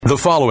The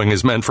following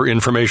is meant for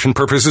information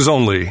purposes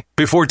only.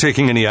 Before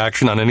taking any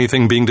action on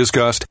anything being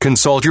discussed,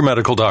 consult your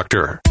medical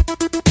doctor.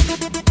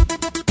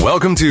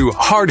 Welcome to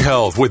Heart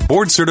Health with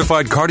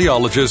board-certified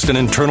cardiologist and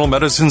internal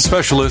medicine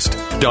specialist,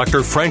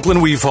 Dr. Franklin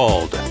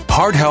Weefald.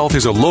 Heart Health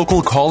is a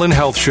local call-in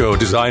health show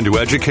designed to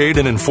educate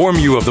and inform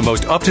you of the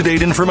most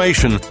up-to-date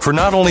information for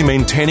not only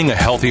maintaining a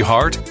healthy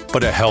heart,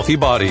 but a healthy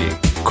body.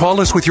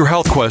 Call us with your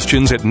health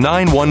questions at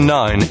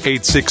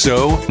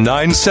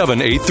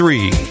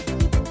 919-860-9783.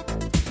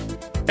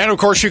 And, of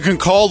course, you can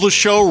call the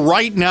show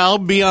right now,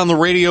 be on the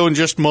radio in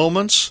just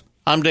moments.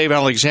 I'm Dave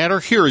Alexander.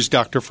 Here is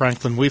Dr.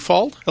 Franklin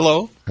Weefald.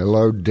 Hello.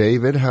 Hello,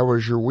 David. How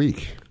was your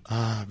week?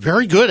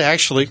 Very good,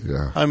 actually.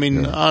 Yeah,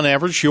 on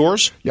average,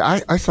 yours? Yeah,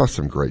 I saw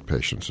some great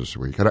patients this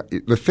week. And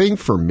the thing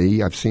for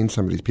me, I've seen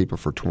some of these people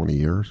for 20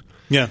 years.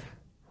 Yeah.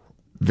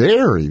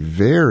 Very,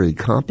 very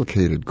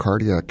complicated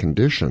cardiac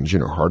conditions,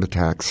 heart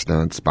attacks,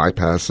 stents,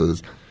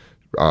 bypasses,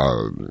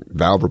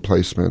 valve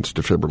replacements,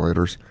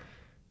 defibrillators.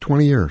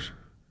 20 years.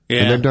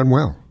 Yeah. And they've done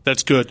well.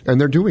 That's good.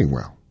 And they're doing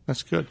well.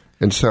 That's good.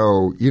 And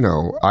so,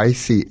 I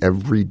see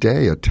every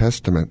day a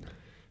testament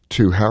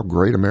to how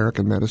great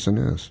American medicine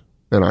is.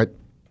 And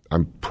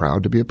I'm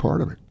proud to be a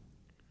part of it.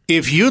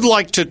 If you'd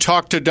like to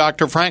talk to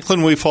Dr. Franklin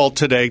Weefald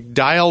today,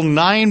 dial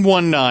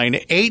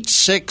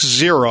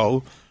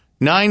 919-860-9783.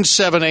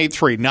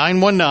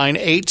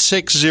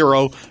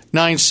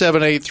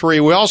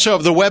 919-860-9783. We also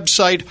have the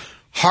website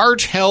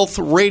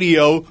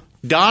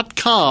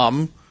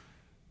hearthealthradio.com.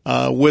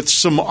 With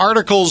some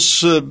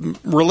articles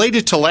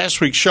related to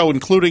last week's show,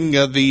 including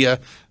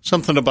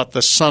something about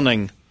the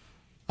sunning.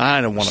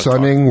 I don't want to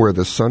sunning where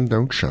the sun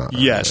don't shine.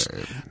 Yes.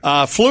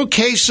 Flu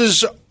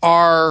cases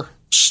are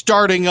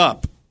starting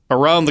up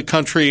around the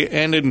country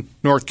and in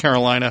North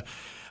Carolina.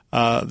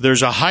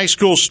 There's a high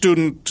school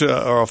student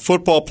or a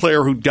football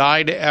player who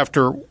died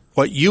after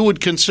what you would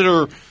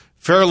consider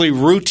fairly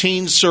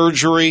routine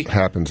surgery.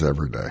 Happens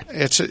every day.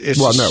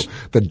 Well, no,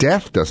 the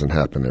death doesn't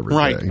happen every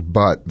day,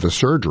 but the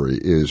surgery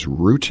is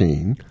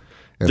routine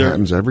and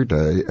happens every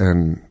day,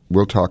 and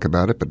we'll talk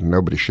about it, but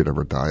nobody should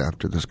ever die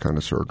after this kind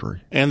of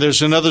surgery. And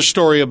there's another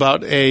story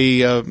about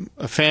a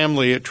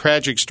family, a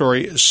tragic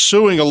story,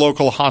 suing a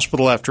local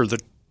hospital after the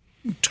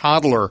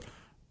toddler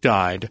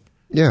died.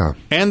 Yeah.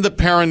 And the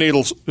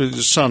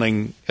perinatal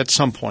sunning at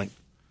some point.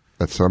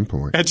 At some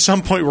point. At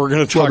some point we're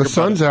going to talk about it. Well, the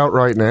sun's out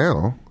right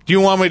now. Do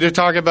you want me to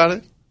talk about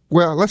it?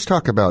 Well, let's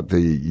talk about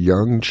the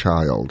young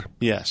child.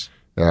 Yes.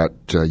 At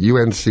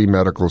UNC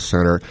Medical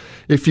Center.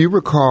 If you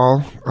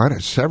recall,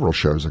 several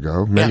shows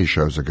ago, many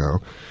shows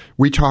ago,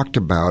 we talked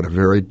about a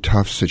very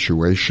tough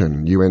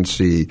situation.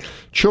 UNC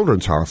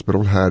Children's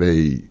Hospital had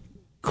a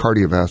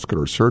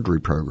cardiovascular surgery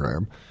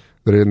program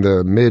that in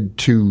the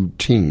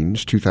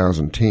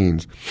mid-2000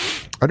 teens,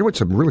 underwent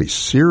some really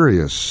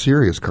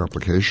serious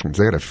complications.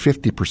 They had a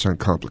 50%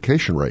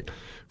 complication rate.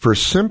 For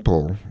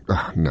simple,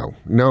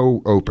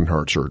 no open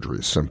heart surgery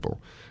is simple,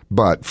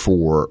 but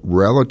for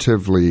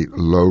relatively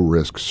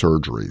low-risk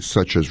surgeries,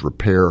 such as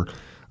repair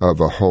of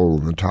a hole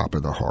in the top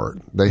of the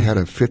heart, they had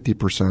a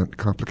 50%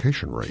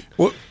 complication rate.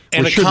 Well,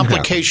 and a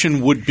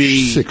complication would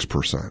be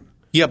 6%.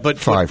 Yeah, but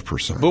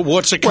 5%. But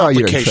what's a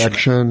complication? Well,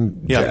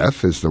 infection,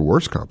 death is the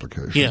worst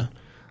complication. Yeah.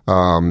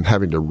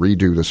 Having to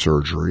redo the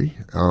surgery,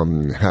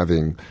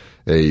 having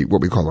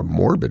what we call a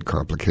morbid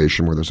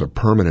complication where there's a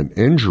permanent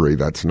injury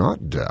that's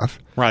not death.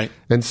 Right.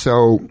 And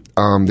so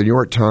the New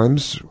York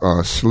Times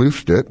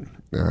sleuthed it,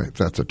 if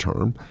that's a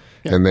term,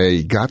 and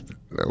they got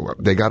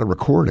a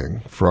recording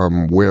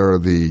from where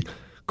the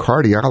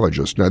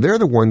cardiologists, now they're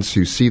the ones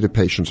who see the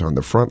patients on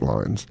the front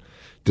lines,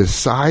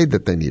 decide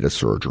that they need a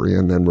surgery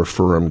and then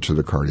refer them to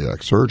the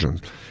cardiac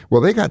surgeons.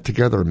 Well, they got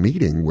together a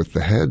meeting with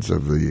the heads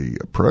of the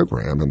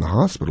program in the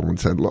hospital and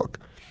said, look,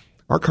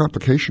 our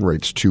complication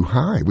rate's too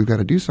high. We've got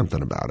to do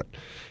something about it.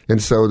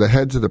 And so the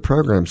heads of the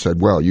program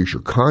said, well, use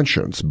your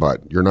conscience,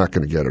 but you're not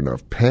going to get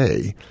enough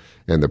pay,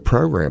 and the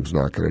program's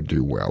not going to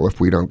do well if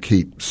we don't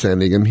keep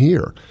sending them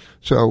here.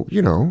 So,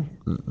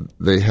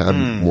 they had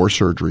more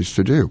surgeries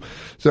to do.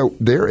 So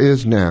there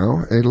is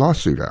now a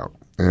lawsuit out,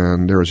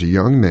 and there is a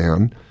young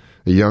man,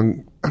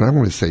 and I don't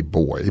want to say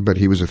boy, but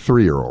he was a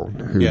 3-year-old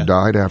who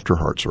died after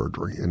heart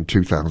surgery in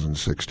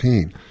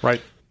 2016.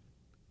 Right.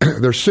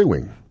 They're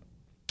suing.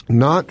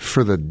 Not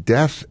for the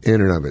death in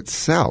and of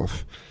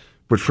itself,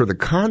 but for the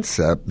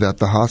concept that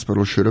the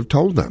hospital should have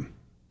told them,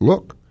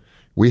 look,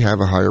 we have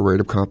a higher rate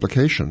of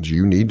complications.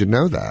 You need to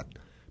know that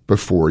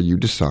before you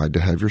decide to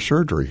have your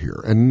surgery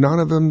here. And none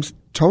of them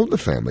told the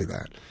family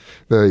that.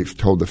 They've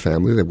told the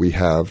family that we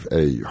have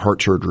a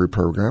heart surgery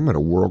program at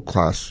a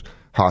world-class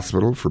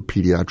hospital for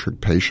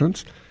pediatric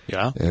patients.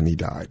 Yeah. And he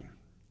died.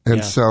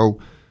 And so,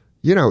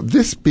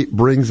 this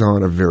brings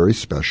on a very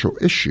special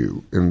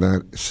issue in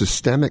that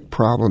systemic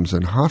problems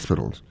in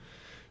hospitals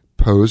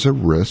pose a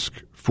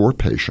risk for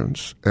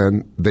patients,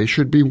 and they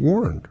should be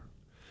warned.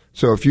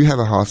 So if you have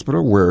a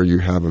hospital where you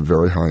have a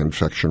very high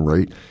infection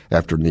rate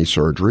after knee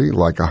surgery,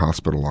 like a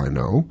hospital I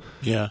know,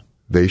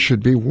 they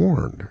should be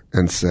warned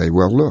and say,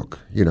 well, look,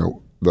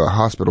 the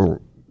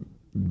hospital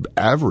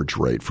average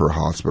rate for a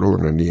hospital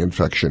in a knee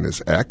infection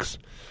is X,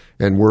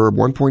 and we're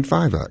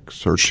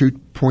 1.5X or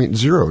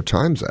 2.0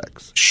 times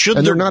X.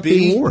 And they're not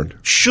being warned.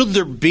 Should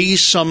there be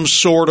some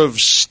sort of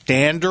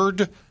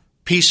standard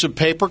piece of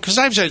paper? Because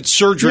I've had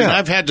surgery and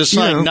I've had to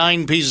sign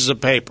 9 pieces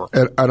of paper.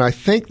 And I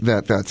think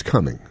that's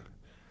coming.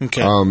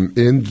 Okay.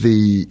 In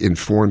the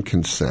informed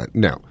consent.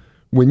 Now,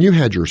 when you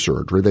had your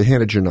surgery, they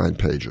handed you 9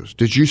 pages.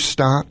 Did you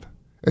stop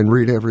and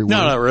read every word?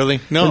 No, not really.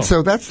 No. And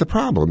so that's the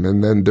problem.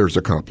 And then there's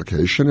a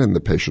complication, and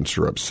the patients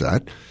are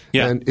upset.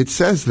 Yeah. And it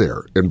says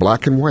there in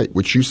black and white,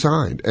 which you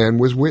signed and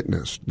was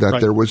witnessed,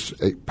 that there was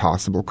a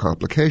possible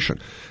complication.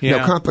 Yeah.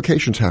 Now,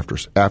 complications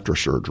after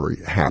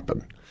surgery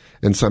happen.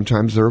 And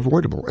sometimes they're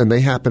avoidable, and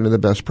they happen in the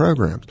best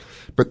programs.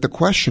 But the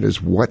question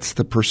is, what's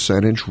the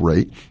percentage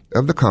rate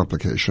of the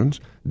complications,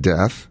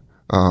 death,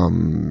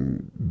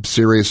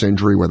 serious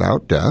injury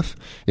without death,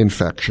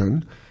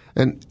 infection,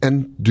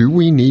 and do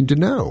we need to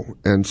know?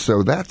 And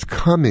so that's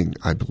coming,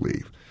 I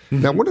believe.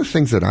 Mm-hmm. Now, one of the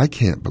things that I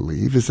can't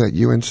believe is that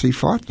UNC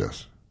fought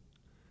this.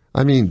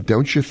 I mean,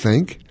 don't you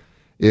think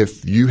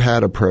if you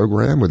had a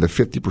program with a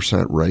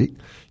 50% rate,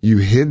 you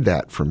hid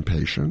that from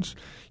patients?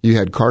 You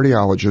had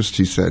cardiologists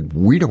who said,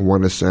 we don't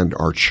want to send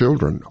our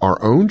children,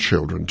 our own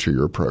children, to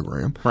your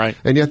program. Right.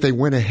 And yet they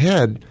went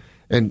ahead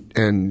and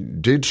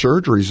did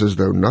surgeries as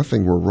though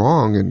nothing were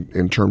wrong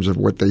in terms of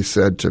what they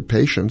said to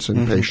patients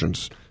and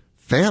patients'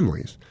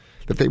 families,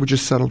 that they would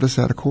just settle this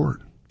out of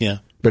court. Yeah.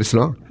 But it's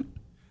not.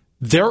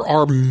 There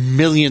are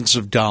millions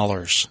of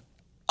dollars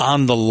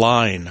on the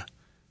line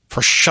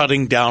for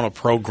shutting down a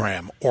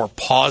program or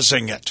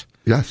pausing it.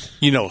 Yes.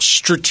 You know,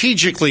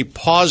 strategically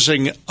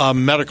pausing a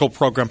medical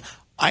program.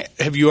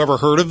 Have you ever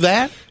heard of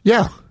that?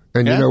 Yeah.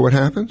 And you know what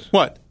happens?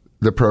 What?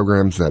 The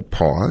programs that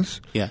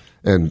pause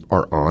and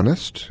are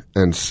honest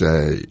and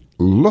say,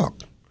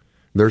 look,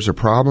 there's a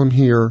problem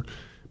here.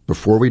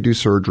 Before we do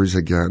surgeries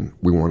again,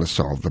 we want to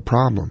solve the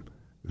problem.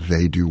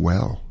 They do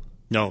well.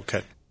 No,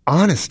 okay.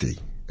 Honesty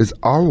is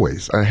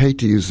always, I hate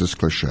to use this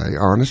cliche,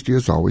 honesty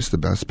is always the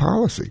best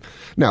policy.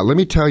 Now, let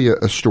me tell you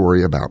a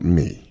story about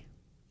me.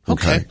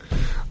 Okay.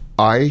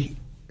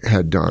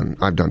 I've done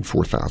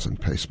 4,000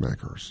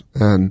 pacemakers.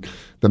 And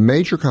the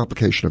major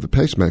complication of the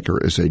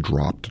pacemaker is a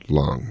dropped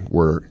lung,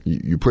 where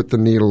you put the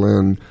needle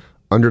in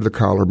under the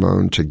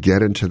collarbone to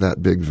get into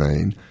that big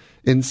vein.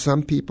 In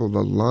some people,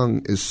 the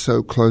lung is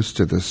so close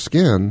to the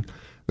skin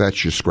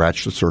that you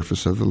scratch the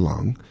surface of the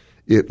lung.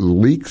 It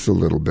leaks a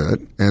little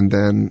bit, and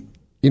then,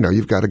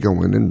 you've got to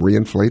go in and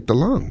reinflate the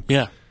lung.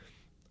 Yeah.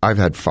 I've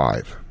had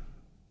 5.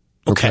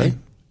 Okay.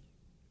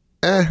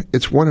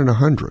 It's 1 in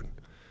 100.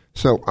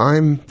 So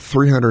I'm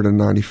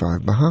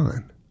 395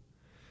 behind.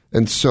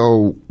 And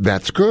so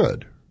that's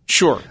good.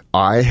 Sure.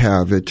 I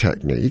have a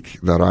technique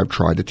that I've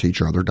tried to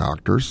teach other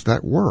doctors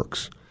that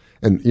works.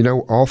 And,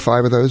 all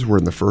 5 of those were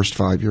in the first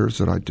 5 years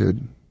that I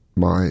did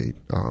my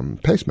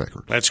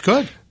pacemaker. That's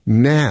good.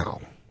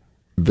 Now,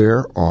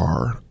 there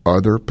are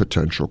other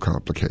potential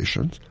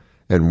complications,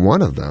 and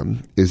one of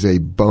them is a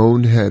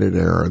boneheaded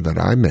error that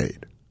I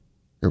made.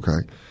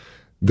 Okay?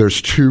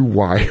 There's 2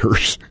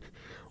 wires.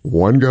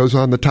 One goes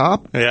on the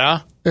top,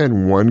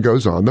 and one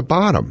goes on the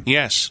bottom.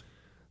 Yes.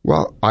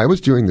 Well, I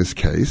was doing this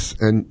case,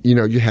 and,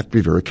 you have to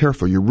be very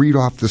careful. You read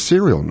off the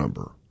serial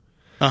number.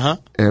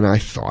 And I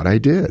thought I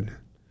did.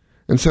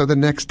 And so the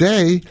next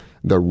day,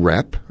 the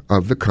rep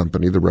of the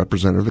company, the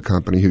representative of the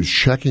company who's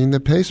checking the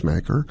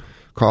pacemaker,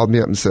 called me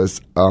up and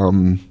says,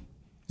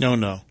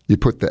 No. You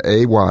put the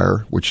A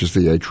wire, which is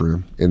the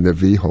atrium, in the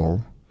V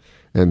hole,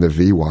 and the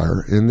V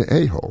wire in the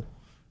A hole.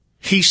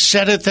 He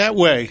said it that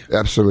way.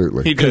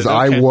 Absolutely. He did. Because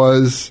Okay. I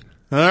was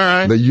all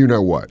right. the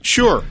you-know-what.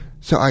 Sure.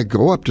 So I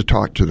go up to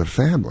talk to the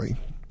family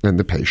and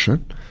the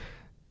patient,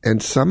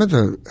 and some of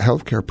the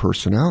healthcare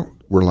personnel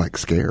were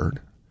scared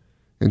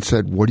and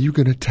said, what are you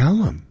going to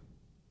tell him?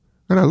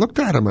 And I looked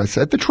at him. I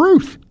said, the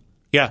truth.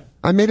 Yeah.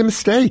 I made a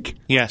mistake.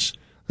 Yes.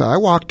 I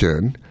walked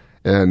in,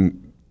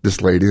 and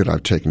this lady that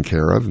I've taken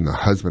care of and the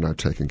husband I've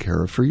taken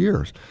care of for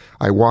years,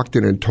 I walked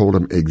in and told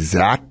him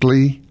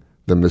exactly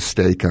the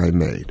mistake I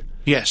made.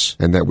 Yes.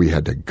 And that we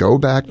had to go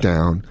back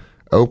down,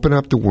 open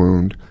up the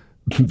wound,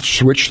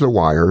 switch the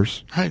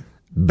wires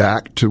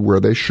back to where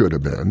they should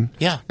have been,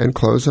 and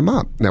close them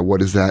up. Now,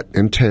 what does that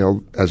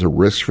entail as a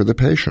risk for the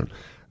patient?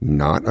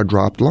 Not a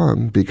dropped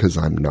lung, because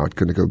I'm not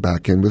going to go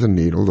back in with a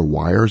needle. The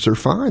wires are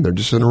fine. They're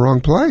just in the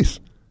wrong place.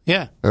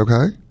 Yeah.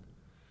 Okay?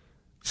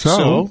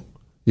 So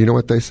you know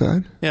what they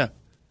said? Yeah.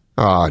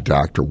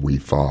 Doctor, we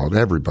followed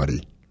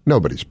everybody.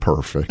 Nobody's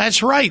perfect.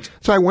 That's right.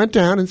 So I went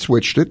down and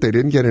switched it. They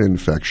didn't get an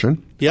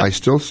infection. Yep. I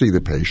still see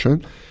the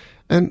patient.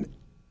 And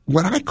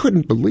what I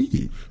couldn't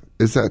believe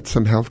is that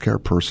some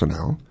healthcare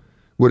personnel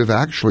would have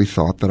actually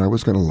thought that I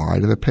was going to lie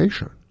to the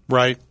patient.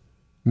 Right.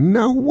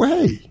 No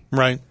way.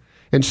 Right.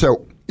 And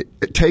so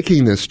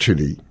taking this to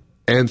the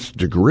nth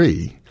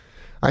degree,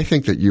 I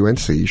think that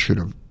UNC should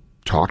have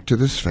talked to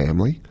this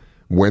family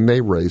when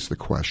they raised the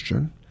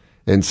question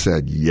and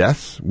said,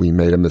 yes, we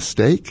made a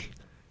mistake.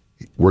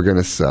 We're going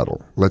to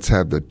settle. Let's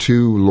have the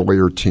 2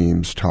 lawyer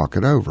teams talk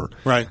it over.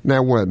 Right.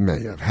 Now, what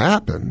may have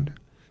happened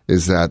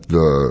is that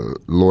the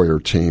lawyer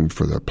team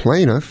for the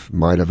plaintiff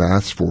might have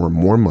asked for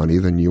more money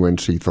than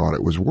UNC thought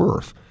it was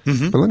worth.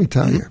 Mm-hmm. But let me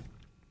tell you,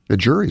 the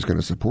jury's going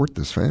to support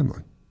this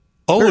family.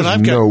 Oh, There's and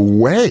I've no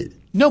way.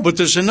 No, but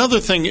there's another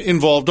thing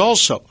involved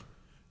also.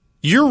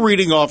 You're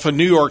reading off a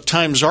New York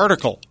Times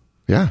article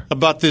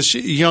about this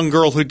young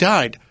girl who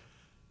died.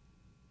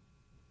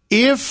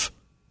 If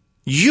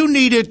you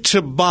needed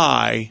to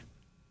buy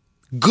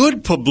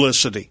good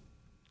publicity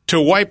to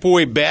wipe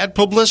away bad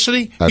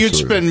publicity, Absolutely. You'd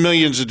spend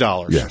millions of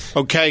dollars. Yes.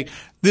 Okay?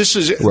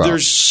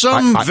 There's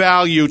some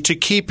value to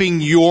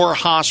keeping your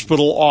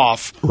hospital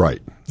off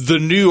the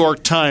New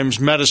York Times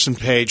medicine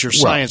page or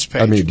science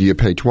page. I mean, do you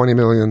pay $20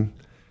 million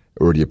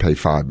or do you pay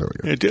 $5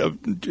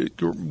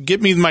 million?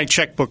 Give me my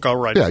checkbook, I'll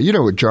write it. Yeah, you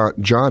know what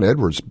John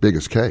Edwards'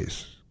 biggest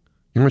case?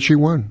 You know what she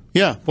won?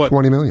 Yeah, what?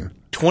 $20 million.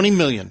 $20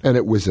 million. And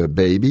it was a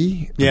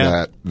baby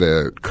that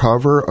the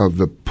cover of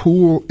the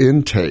pool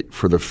intake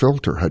for the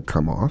filter had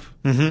come off,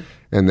 and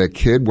the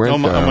kid went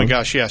down. Oh, my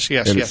gosh, yes.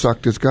 It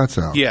sucked his guts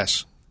out.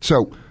 Yes.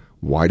 So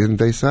why didn't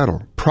they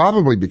settle?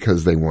 Probably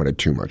because they wanted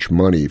too much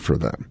money for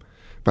them.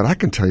 But I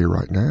can tell you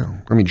right now,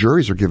 I mean,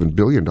 juries are giving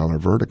billion-dollar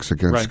verdicts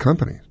against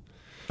companies.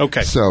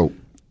 Okay. So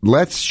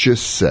let's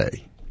just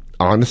say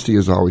honesty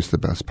is always the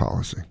best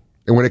policy.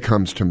 And when it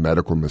comes to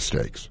medical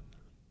mistakes,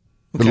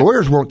 the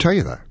lawyers won't tell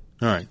you that.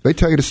 All right. They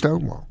tell you to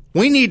stonewall.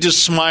 We need to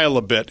smile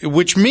a bit,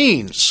 which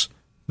means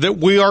that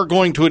we are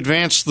going to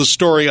advance the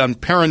story on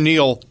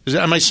perineal.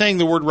 Am I saying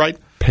the word right?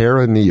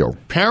 Perineal.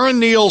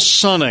 Perineal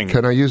sunning.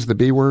 Can I use the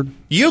B word?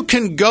 You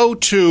can go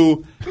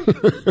to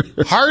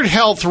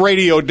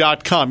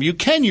hearthealthradio.com. You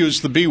can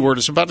use the B word.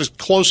 It's about as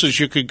close as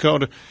you could go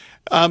to.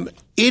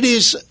 It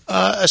is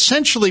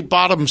essentially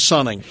bottom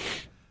sunning.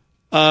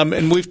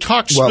 And we've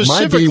talked specifically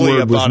about it. My B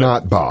word was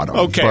not bottom.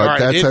 Okay, but all right.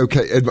 That's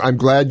okay. I'm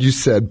glad you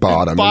said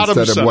bottom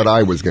instead sunning. of what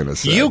I was going to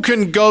say. You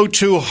can go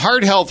to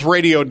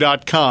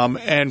hearthealthradio.com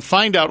and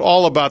find out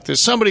all about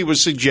this. Somebody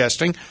was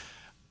suggesting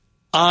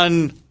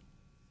on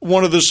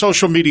one of the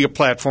social media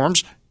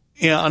platforms,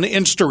 on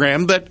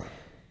Instagram, that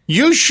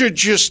you should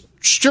just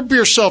strip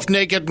yourself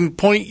naked and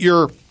point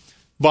your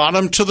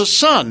bottom to the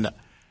sun.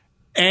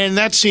 And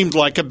that seemed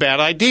like a bad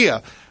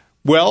idea.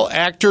 Well,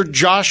 actor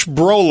Josh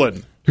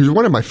Brolin. He's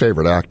one of my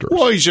favorite actors.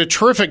 Well, he's a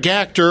terrific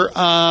actor.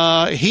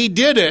 He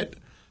did it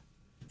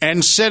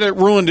and said it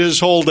ruined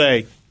his whole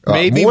day.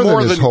 Maybe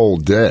more than his whole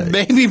day.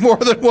 Maybe more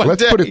than one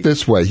Let's day. put it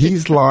this way.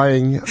 He's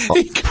lying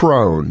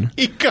prone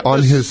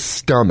on his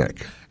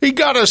stomach. He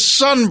got a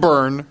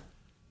sunburn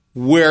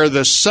where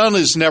the sun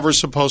is never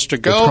supposed to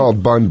go. It's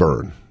called bun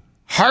burn.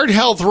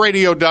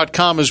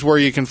 HeartHealthRadio.com is where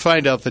you can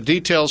find out the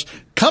details.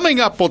 Coming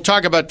up, we'll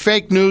talk about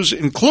fake news,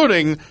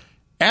 including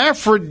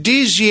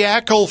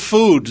aphrodisiacal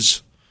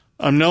foods.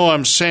 I know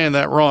I'm saying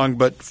that wrong,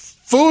 but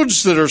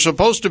foods that are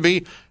supposed to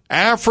be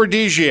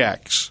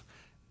aphrodisiacs.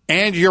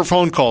 And your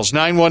phone calls,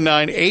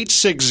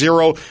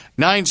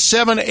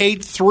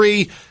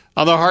 919-860-9783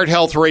 on the Heart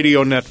Health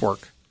Radio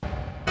Network. You're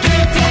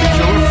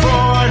a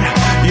fraud,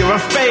 you're a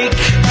fake,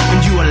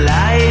 and you are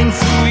lying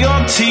through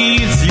your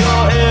teeth.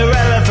 You're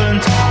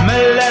irrelevant,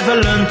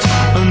 malevolent,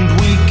 and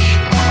weak.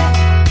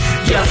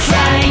 You're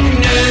fake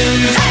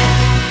news.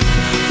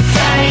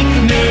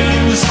 Fake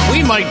news.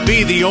 We might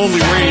be the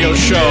only radio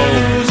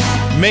show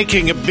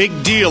making a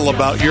big deal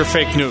about your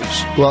fake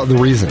news. Well, the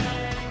reason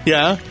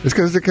is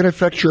because it can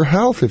affect your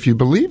health if you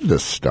believe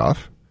this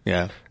stuff.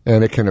 Yeah.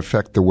 And it can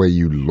affect the way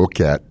you look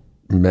at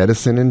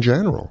medicine in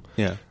general.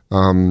 Yeah.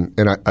 And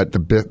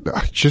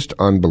just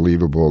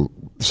unbelievable.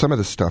 Some of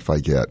the stuff I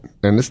get,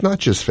 and it's not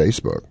just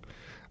Facebook.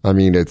 I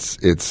mean,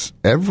 it's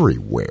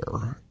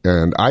everywhere.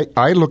 And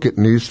I look at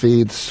news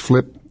feeds,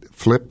 Flip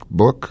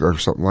book or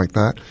something like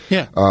that.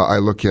 Yeah. I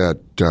look at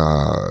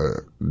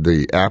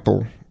the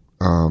Apple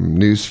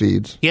news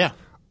feeds. Yeah.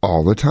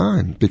 All the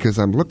time because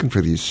I'm looking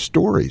for these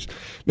stories.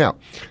 Now,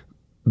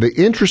 the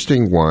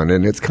interesting one,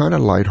 and it's kind of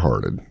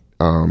lighthearted,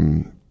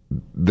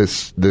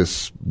 this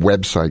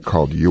website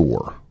called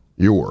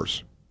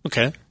Yours.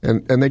 Okay.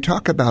 And they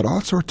talk about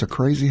all sorts of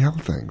crazy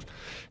health things.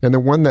 And the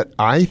one that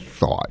I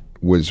thought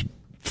was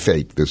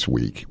fake this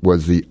week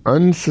was the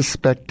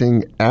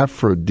unsuspecting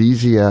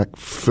aphrodisiac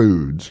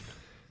foods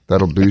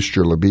that'll boost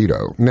your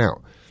libido.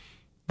 Now,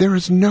 there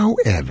is no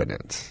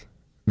evidence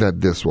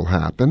that this will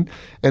happen.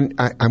 And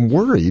I'm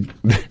worried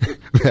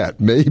that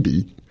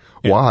maybe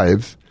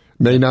wives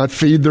may not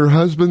feed their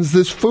husbands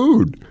this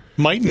food.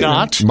 Might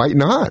not. Might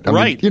not. I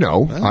right. mean,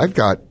 I've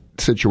got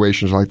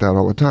situations like that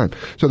all the time.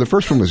 So the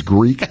first one was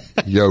Greek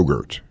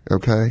yogurt,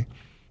 okay?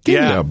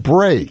 Give me a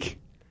break.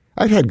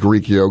 I've had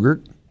Greek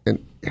yogurt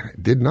and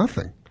it did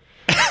nothing.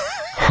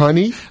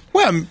 Honey?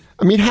 Well,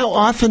 I mean, how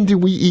often do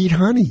we eat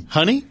honey?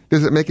 Honey?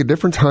 Does it make a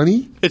difference,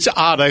 honey? It's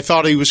odd. I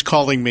thought he was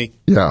calling me.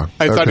 Yeah.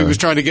 I thought he was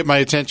trying to get my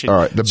attention. All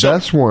right. The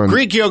best one.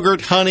 Greek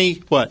yogurt,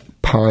 honey, what?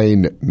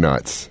 Pine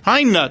nuts.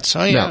 Pine nuts.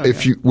 Oh, yeah. Now,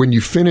 when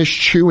you finish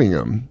chewing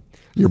them,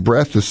 your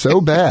breath is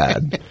so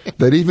bad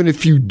that even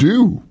if you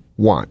do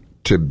want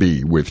to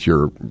be with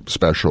your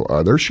special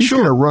other, she's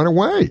going to run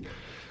away.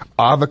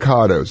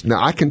 Avocados.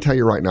 Now, I can tell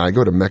you right now, I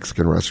go to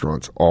Mexican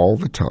restaurants all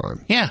the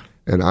time. Yeah.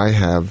 and I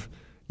have,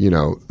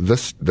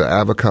 the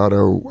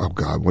avocado, oh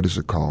God, what is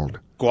it called?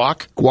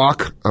 Guac?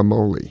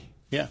 Guacamole.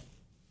 Yeah.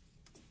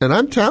 And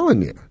I'm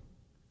telling you,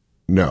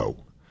 no.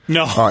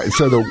 No. All right,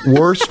 so the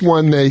worst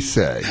one they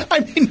say.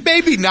 I mean,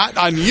 maybe not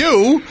on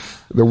you.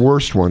 The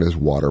worst one is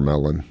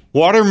watermelon.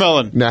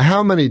 Watermelon. Now,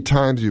 how many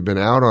times you've been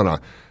out on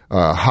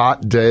a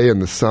hot day in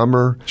the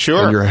summer,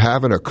 sure, and you're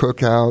having a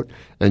cookout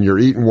and you're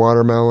eating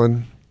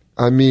watermelon?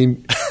 I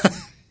mean,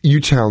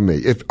 you tell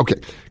me.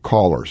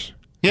 Callers.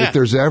 Yeah. If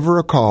there's ever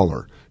a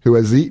caller who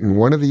has eaten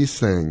one of these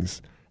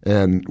things,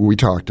 and we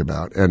talked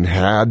about, and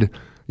had,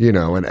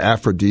 an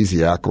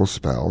aphrodisiacal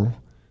spell,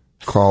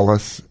 call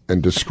us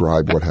and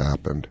describe what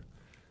happened.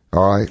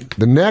 All right?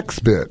 The next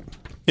bit.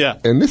 Yeah.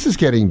 And this is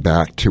getting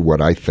back to what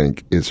I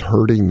think is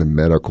hurting the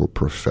medical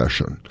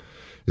profession,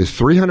 is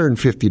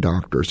 350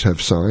 doctors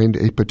have signed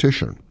a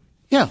petition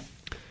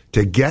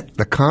to get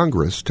the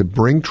Congress to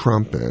bring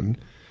Trump in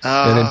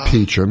and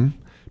impeach him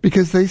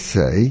because they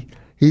say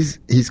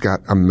he's got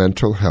a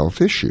mental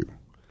health issue.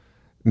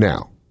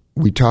 Now,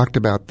 we talked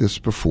about this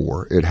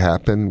before. It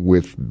happened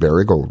with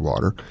Barry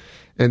Goldwater.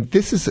 And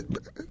this is,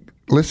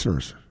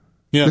 listeners,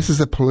 this is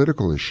a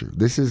political issue.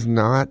 This is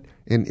not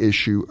an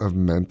issue of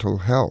mental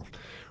health.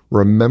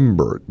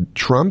 Remember,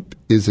 Trump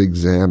is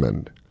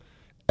examined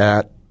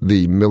at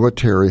the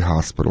military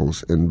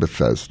hospitals in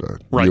Bethesda,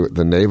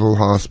 the Naval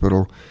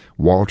Hospital,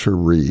 Walter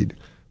Reed.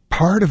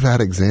 Part of that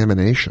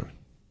examination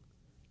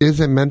is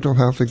a mental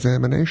health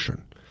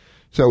examination.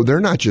 So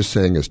they're not just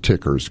saying his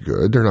ticker's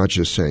good. They're not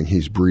just saying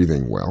he's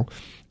breathing well.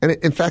 And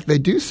in fact, they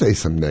do say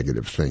some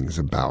negative things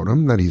about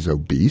him, that he's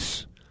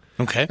obese.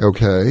 Okay.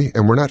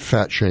 And we're not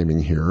fat shaming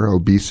here.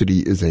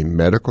 Obesity is a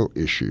medical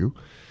issue.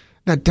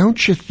 Now,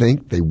 don't you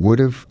think they would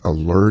have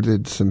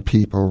alerted some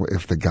people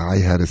if the guy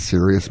had a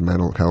serious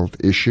mental health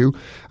issue?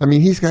 I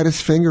mean, he's got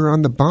his finger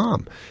on the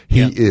bomb.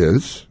 He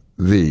is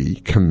the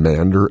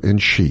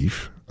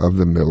commander-in-chief of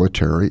the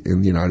military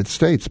in the United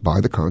States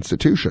by the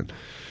Constitution.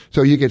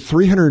 So you get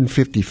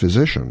 350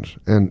 physicians,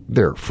 and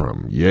they're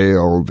from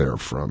Yale, they're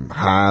from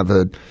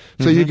Harvard.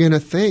 So you're going to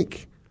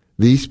think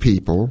these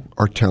people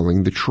are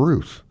telling the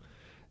truth.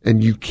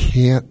 And you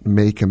can't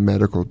make a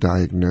medical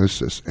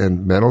diagnosis.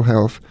 And mental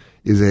health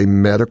is a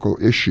medical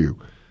issue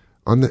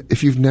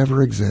if you've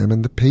never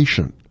examined the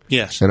patient.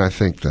 Yes. And I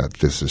think that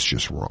this is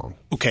just wrong.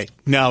 Okay.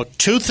 Now,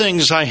 two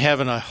things I have,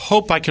 and I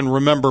hope I can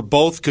remember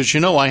both because,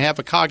 I have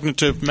a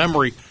cognitive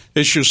memory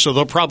issue, so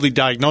they'll probably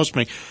diagnose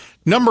me.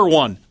 Number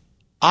one,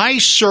 I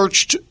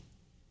searched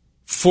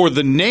for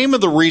the name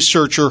of the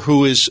researcher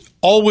who is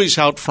always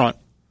out front.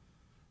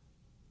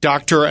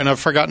 Doctor, and I've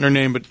forgotten her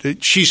name,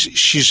 but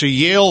she's a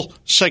Yale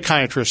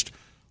psychiatrist,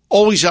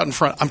 always out in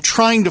front. I'm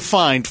trying to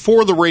find,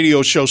 for the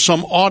radio show,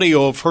 some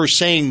audio of her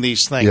saying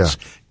these things.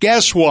 Yeah.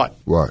 Guess what?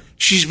 What?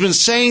 She's been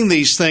saying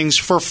these things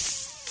for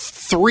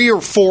 3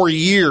 or 4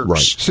 years.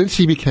 Right, since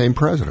he became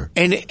president.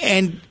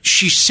 And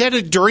she said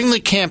it during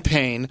the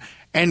campaign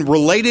and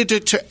related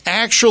it to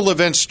actual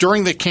events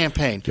during the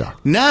campaign. Yeah.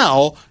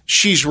 Now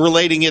she's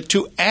relating it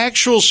to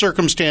actual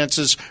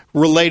circumstances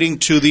relating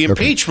to the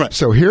impeachment.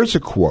 So here's a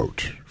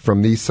quote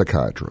from these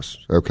psychiatrists,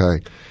 okay?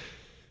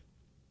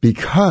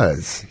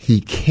 Because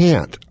he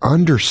can't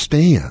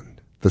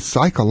understand the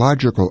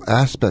psychological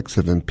aspects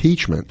of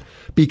impeachment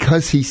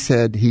because he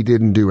said he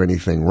didn't do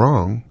anything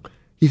wrong,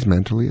 he's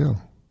mentally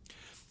ill.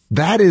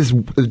 That is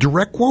a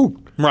direct quote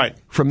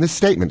from this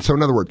statement. So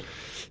in other words,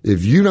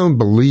 if you don't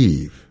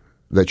believe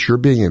that you're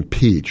being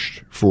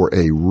impeached for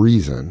a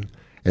reason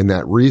and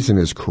that reason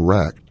is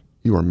correct,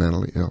 you are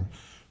mentally ill.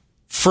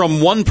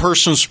 From one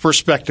person's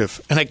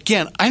perspective, and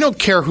again, I don't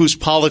care whose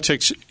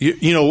politics,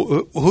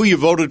 who you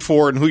voted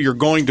for and who you're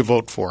going to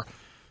vote for.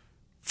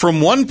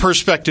 From one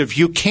perspective,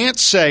 you can't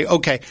say,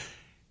 okay,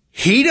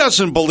 he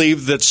doesn't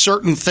believe that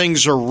certain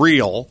things are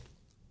real,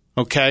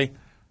 okay,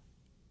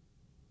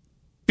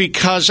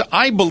 because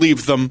I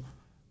believe them,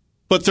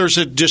 but there's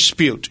a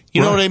dispute.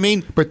 You know what I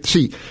mean? But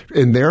see,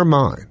 in their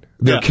mind,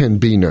 there can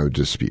be no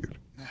dispute.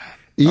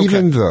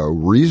 Even though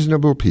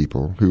reasonable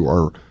people who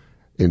are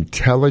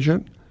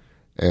intelligent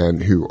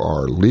and who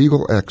are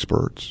legal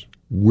experts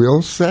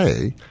will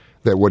say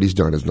that what he's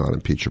done is not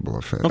impeachable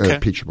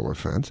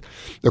offense.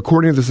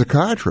 According to the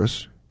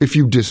psychiatrist, if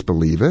you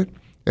disbelieve it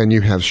and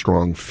you have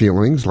strong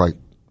feelings like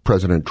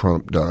President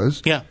Trump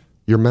does,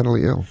 you're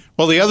mentally ill.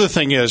 Well, the other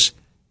thing is,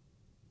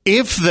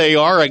 if they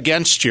are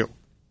against you,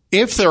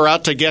 if they're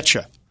out to get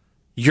you,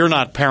 you're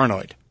not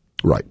paranoid.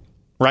 Right.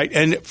 Right?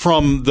 And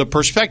from the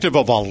perspective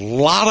of a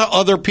lot of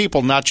other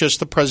people, not just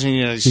the President of the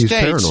United States. He's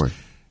paranoid.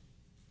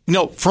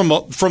 No,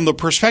 from the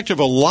perspective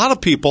of a lot of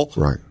people,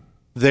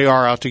 they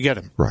are out to get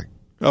him. Right.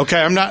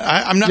 Okay, I'm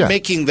not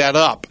making that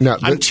up. Now,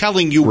 I'm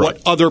telling you what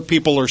other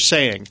people are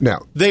saying. Now,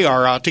 they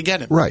are out to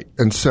get him. Right.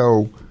 And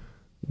so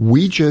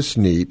we just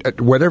need,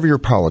 whatever your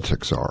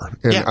politics are,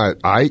 and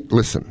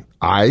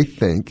I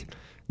think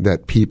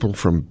that people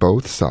from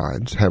both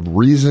sides have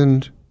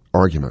reasoned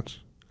arguments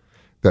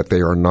that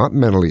they are not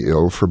mentally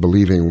ill for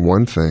believing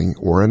one thing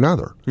or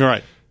another.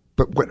 Right.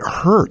 But what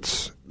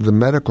hurts the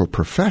medical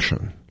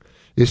profession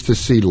is to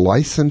see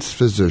licensed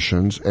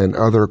physicians and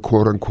other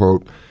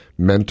quote-unquote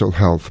mental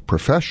health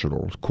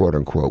professionals,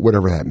 quote-unquote,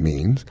 whatever that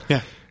means,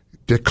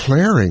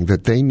 declaring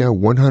that they know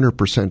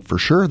 100% for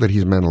sure that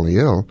he's mentally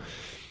ill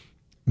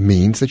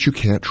means that you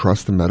can't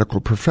trust the medical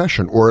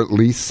profession, or at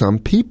least some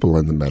people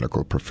in the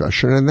medical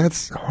profession, and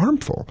that's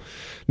harmful.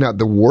 Now,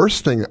 the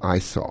worst thing I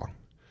saw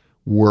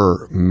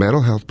were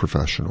mental health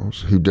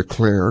professionals who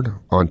declared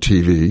on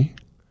TV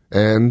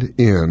and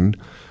in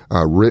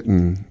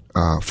written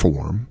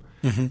form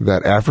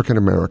that African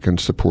American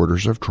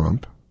supporters of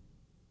Trump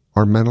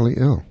are mentally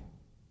ill.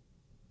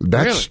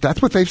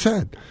 That's what they've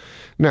said.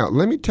 Now,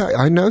 let me tell you,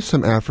 I know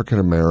some African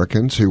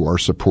Americans who are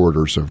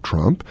supporters of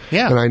Trump,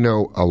 and I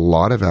know a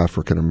lot of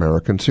African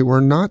Americans who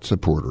are not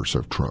supporters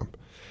of Trump.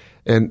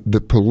 And the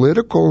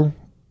political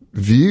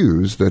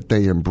views that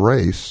they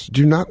embrace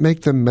do not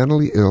make them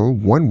mentally ill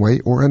one way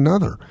or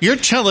another. You're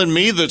telling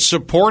me that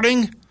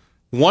supporting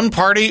one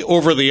party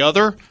over the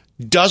other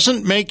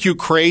doesn't make you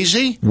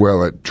crazy?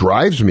 Well, it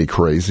drives me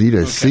crazy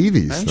to see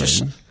these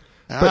things.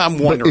 I'm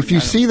wondering. But if you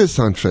see this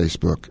on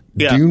Facebook,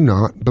 do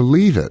not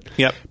believe it.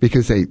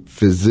 Because a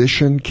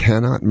physician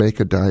cannot make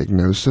a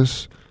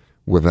diagnosis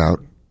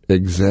without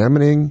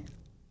examining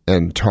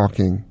and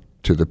talking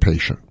to the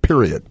patient,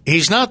 period.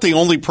 He's not the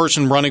only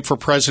person running for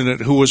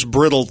president who was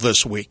brittle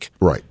this week.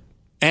 Right.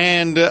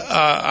 And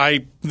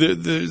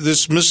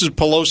this Mrs.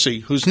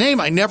 Pelosi, whose name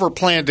I never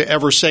planned to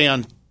ever say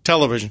on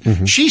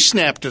television, she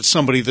snapped at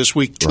somebody this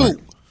week, too. Right.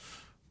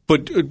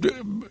 But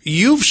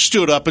you've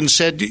stood up and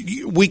said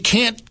we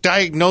can't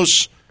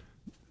diagnose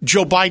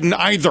Joe Biden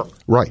either.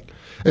 Right.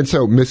 And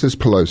so Mrs.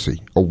 Pelosi,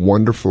 a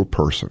wonderful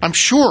person, I'm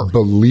sure,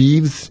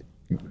 believes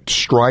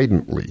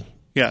stridently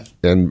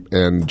in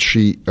her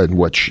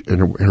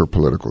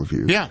political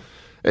views. Yeah.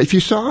 If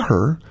you saw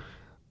her,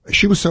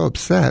 she was so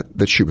upset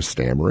that she was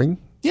stammering.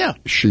 Yeah.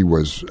 She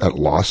was at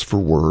loss for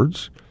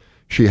words.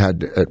 She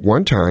had, at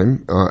one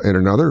time, in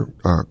another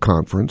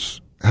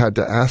conference, had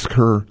to ask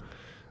her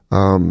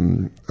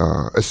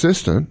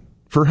assistant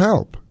for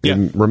help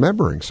in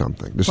remembering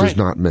something. This does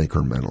not make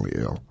her mentally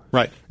ill.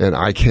 Right. And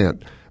I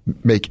can't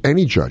make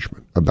any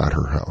judgment about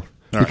her health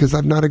because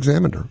I've not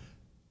examined her.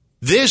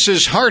 This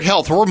is Heart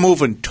Health. We're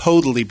moving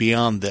totally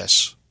beyond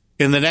this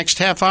in the next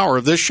half hour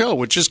of this show,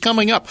 which is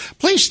coming up.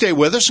 Please stay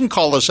with us and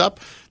call us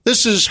up.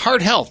 This is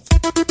Heart Health.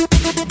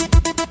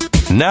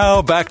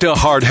 Now back to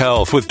Heart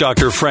Health with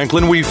Dr.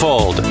 Franklin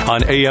Weefald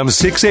on AM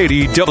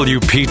 680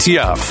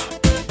 WPTF.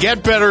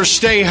 Get better,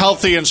 stay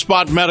healthy, and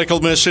spot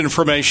medical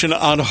misinformation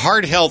on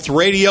Heart Health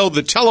Radio.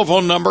 The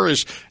telephone number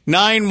is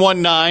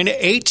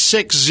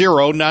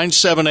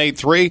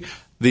 919-860-9783.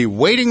 The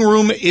waiting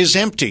room is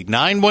empty,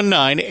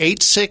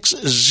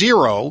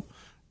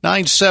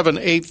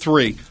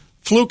 919-860-9783.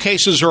 Flu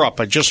cases are up.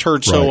 I just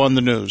heard on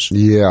the news.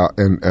 Yeah,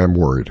 and I'm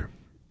worried.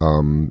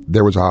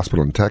 There was a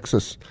hospital in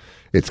Texas.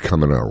 It's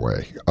coming our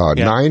way.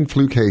 9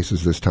 flu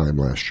cases this time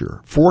last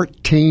year.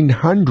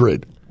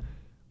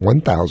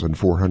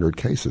 1,400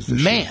 cases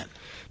this year.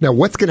 Now,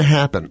 what's going to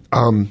happen?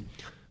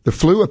 The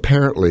flu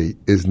apparently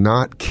is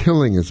not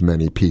killing as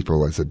many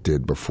people as it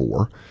did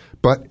before,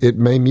 but it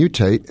may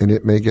mutate and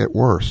it may get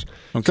worse.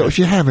 Okay. So if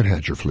you haven't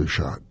had your flu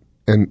shot,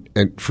 and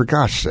for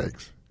gosh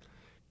sakes,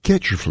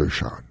 get your flu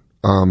shot.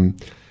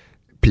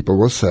 People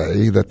will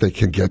say that they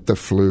can get the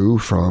flu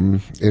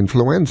from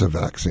influenza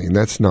vaccine.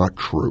 That's not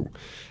true.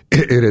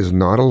 It is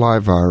not a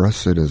live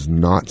virus. It is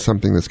not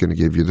something that's going to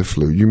give you the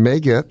flu. You may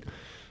get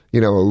a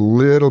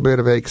little bit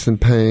of aches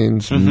and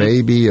pains,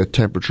 maybe a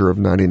temperature of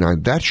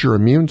 99. That's your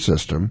immune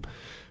system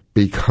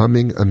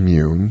becoming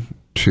immune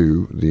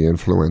to the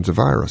influenza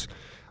virus.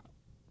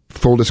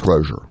 Full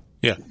disclosure.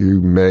 Yeah.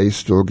 You may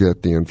still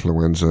get the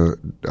influenza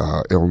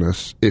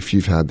illness if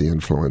you've had the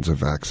influenza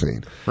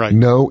vaccine. Right.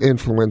 No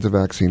influenza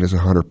vaccine is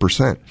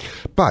 100%,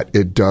 but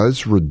it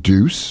does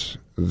reduce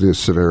the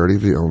severity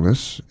of the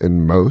illness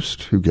in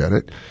most who get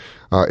it.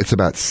 It's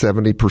about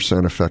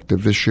 70%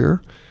 effective this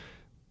year.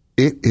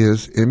 It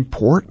is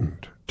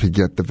important to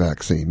get the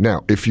vaccine.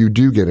 Now, if you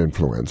do get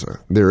influenza,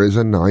 there is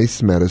a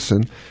nice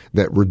medicine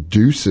that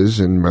reduces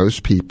in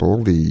most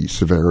people the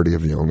severity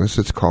of the illness.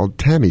 It's called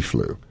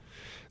Tamiflu.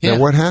 Yeah. Now,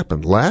 what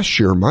happened? Last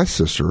year, my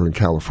sister in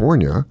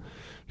California,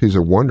 who's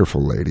a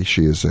wonderful lady,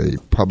 she is a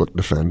public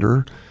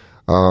defender,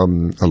 a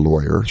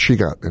lawyer, she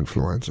got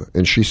influenza,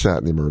 and she sat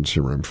in the emergency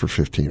room for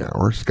 15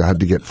 hours, had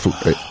to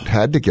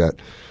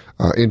get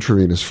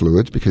intravenous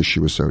fluids because she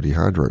was so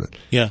dehydrated.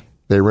 Yeah.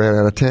 They ran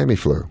out of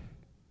Tamiflu.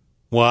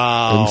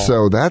 Wow. And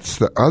so that's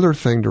the other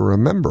thing to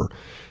remember,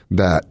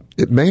 that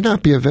it may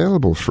not be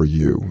available for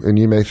you. And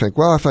you may think,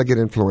 well, if I get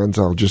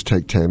influenza, I'll just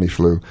take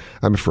Tamiflu.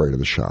 I'm afraid of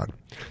the shot.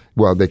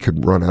 Well, they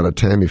could run out of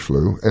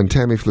Tamiflu, and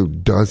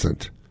Tamiflu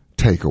doesn't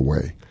take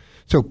away.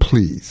 So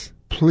please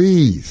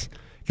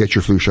get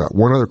your flu shot.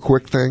 One other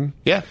quick thing.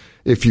 Yeah.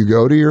 If you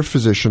go to your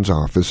physician's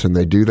office and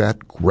they do that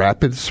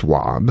rapid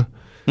swab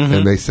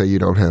and they say you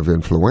don't have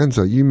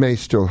influenza, you may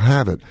still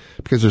have it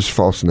because there's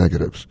false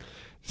negatives.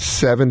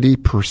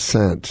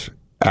 70%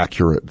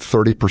 accurate,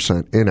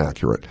 30%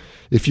 inaccurate.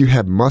 If you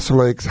have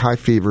muscle aches, high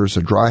fevers,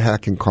 a dry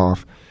hacking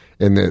cough,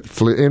 and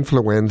the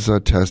influenza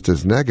test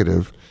is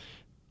negative,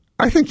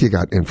 I think you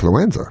got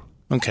influenza.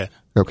 Okay.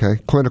 Okay?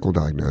 Clinical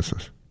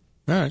diagnosis.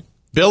 All right.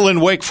 Bill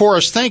in Wake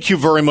Forest, thank you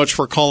very much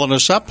for calling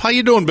us up. How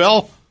you doing,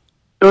 Bill?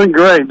 Doing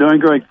great.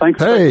 Thanks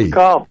for taking the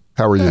call.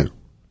 How are you?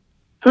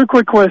 2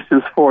 quick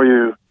questions for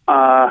you.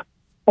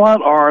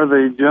 What are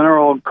the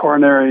general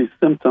coronary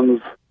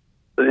symptoms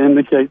that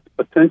indicate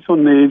potential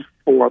need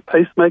for a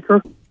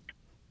pacemaker?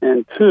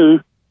 And 2,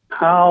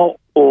 how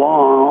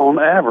long,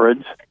 on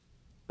average,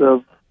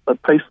 does the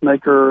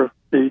pacemaker,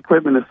 the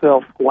equipment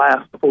itself,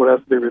 last before it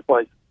has to be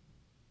replaced?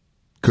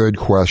 Good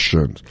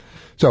questions.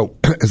 So,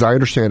 as I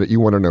understand it, you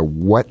want to know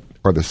what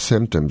are the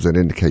symptoms that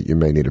indicate you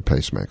may need a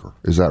pacemaker.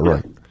 Is that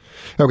right?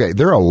 Okay,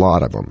 there are a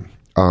lot of them.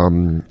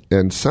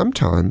 And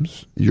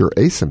sometimes you're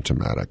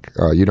asymptomatic.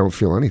 You don't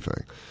feel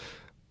anything.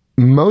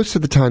 Most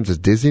of the times it's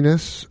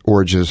dizziness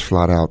or just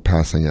flat out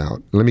passing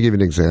out. Let me give you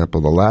an example.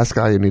 The last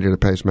guy who needed a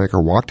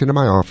pacemaker walked into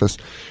my office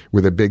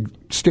with a big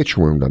stitch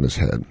wound on his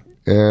head.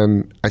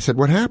 And I said,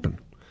 "What happened?"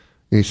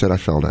 And he said, "I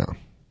fell down,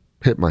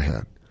 hit my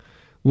head."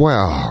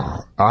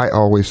 Well, I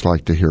always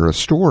like to hear a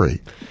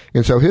story.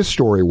 And so his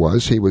story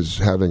was he was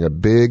having a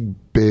big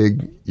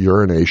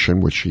urination,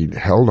 which he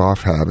held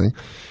off having,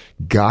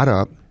 got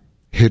up,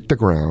 hit the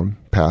ground,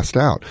 passed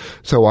out.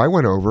 So I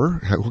went over,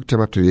 hooked him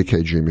up to the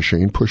EKG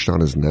machine, pushed on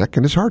his neck,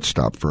 and his heart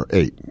stopped for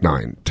 8,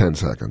 9, 10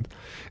 seconds.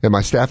 And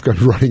my staff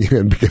comes running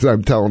in because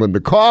I'm telling him to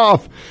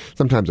cough.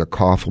 Sometimes a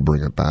cough will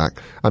bring it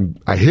back.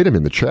 I hit him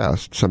in the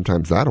chest.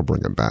 Sometimes that'll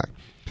bring him back.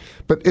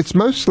 But it's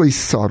mostly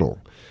subtle.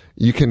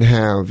 You can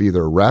have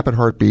either rapid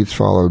heartbeats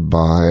followed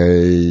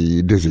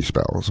by dizzy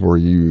spells where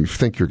you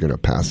think you're going to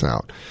pass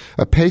out.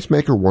 A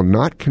pacemaker will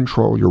not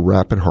control your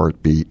rapid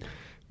heartbeat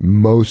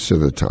most of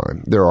the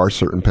time. There are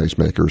certain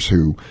pacemakers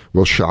who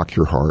will shock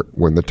your heart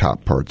when the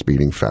top part's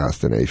beating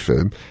fast in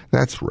AFib.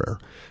 That's rare.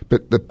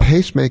 But the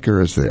pacemaker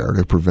is there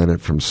to prevent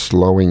it from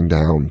slowing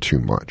down too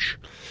much.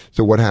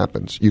 So what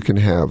happens? You can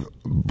have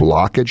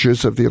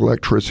blockages of the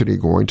electricity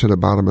going to the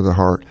bottom of the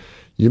heart.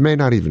 You may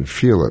not even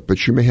feel it,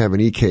 but you may have an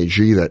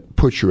EKG that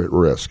puts you at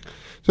risk.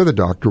 So the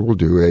doctor will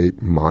do a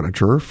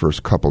monitor for a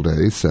couple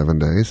days, 7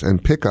 days,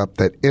 and pick up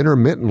that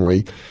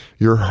intermittently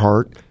your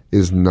heart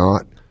is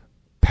not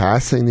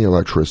passing the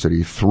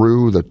electricity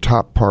through the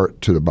top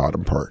part to the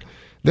bottom part.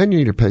 Then you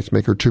need a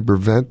pacemaker to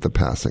prevent the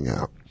passing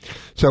out.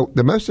 So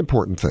the most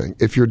important thing,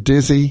 if you're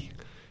dizzy,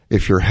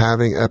 if you're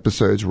having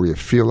episodes where you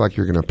feel like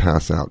you're going to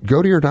pass out,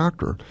 go to your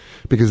doctor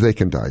because they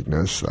can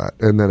diagnose that,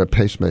 and then a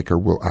pacemaker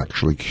will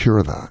actually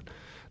cure that.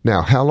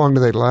 Now, how long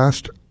do they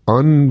last?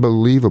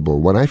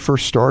 Unbelievable. When I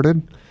first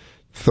started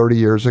 30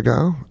 years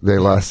ago, they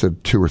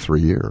lasted 2 or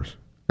 3 years.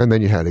 And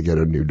then you had to get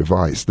a new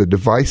device. The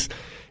device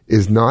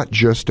is not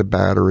just a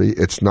battery.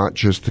 It's not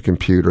just the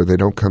computer. They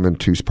don't come in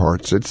 2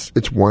 parts.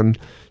 It's one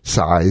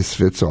size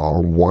fits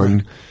all,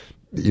 one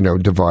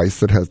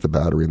device that has the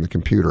battery and the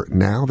computer.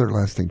 Now they're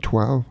lasting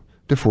 12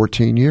 to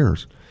 14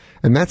 years.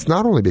 And that's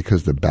not only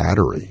because the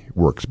battery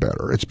works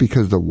better. It's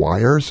because the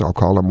wires, I'll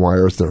call them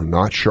wires, they're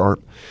not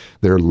sharp.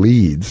 They're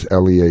leads,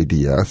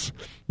 L-E-A-D-S.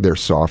 They're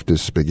soft as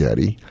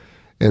spaghetti.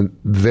 And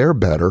they're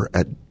better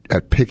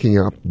at picking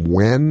up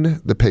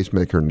when the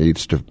pacemaker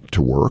needs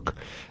to work.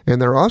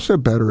 And they're also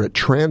better at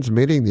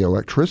transmitting the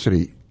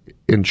electricity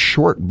in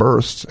short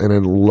bursts and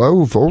in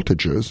low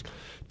voltages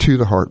to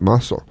the heart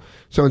muscle.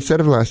 So instead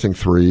of lasting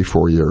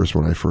 3-4 years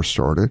when I first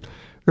started,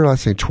 they're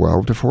lasting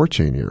 12 to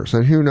 14 years.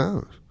 And who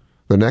knows?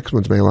 The next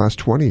ones may last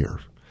 20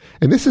 years.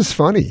 And this is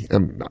funny.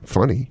 Not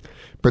funny,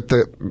 but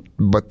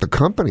the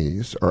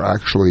companies are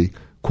actually,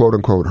 quote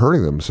unquote,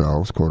 hurting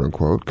themselves, quote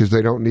unquote, because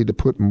they don't need to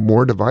put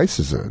more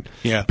devices in.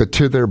 Yeah. But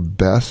to their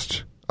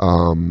best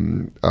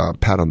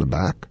pat on the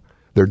back,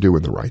 they're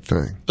doing the right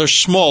thing. They're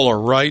smaller,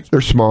 right?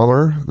 They're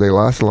smaller, they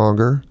last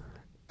longer,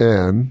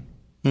 and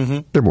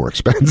they're more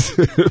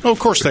expensive. Of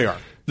course they are.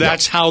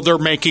 That's how they're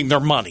making their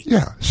money.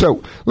 Yeah.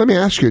 So let me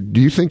ask you, do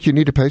you think you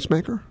need a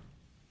pacemaker?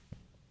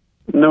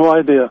 No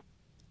idea.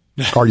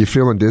 Are you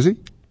feeling dizzy?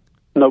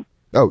 Nope.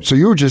 Oh, so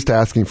you were just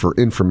asking for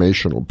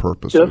informational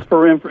purposes. Just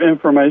for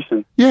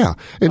information. Yeah,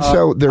 and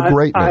so they're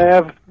great now.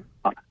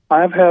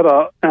 I have had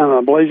an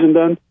ablation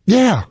done.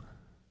 Yeah.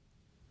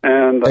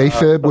 And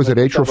AFib, was it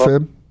atrial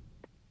fib?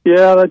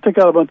 Yeah, they took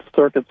out a bunch of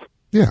circuits.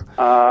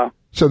 Yeah.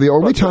 So the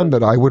only time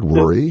that I would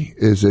worry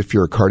is if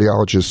your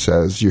cardiologist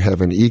says you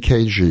have an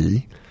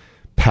EKG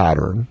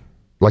pattern,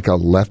 like a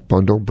left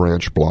bundle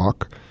branch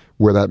block,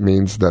 where that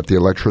means that the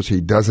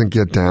electricity doesn't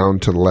get down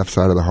to the left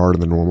side of the heart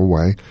in the normal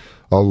way,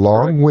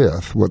 along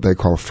with what they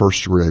call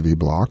first-degree AV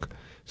block.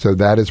 So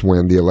that is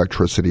when the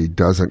electricity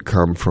doesn't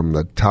come from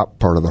the top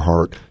part of the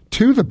heart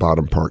to the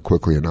bottom part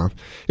quickly enough.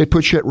 It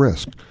puts you at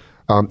risk.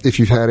 If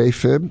you've had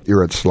AFib,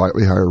 you're at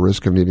slightly higher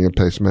risk of needing a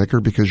pacemaker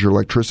because your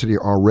electricity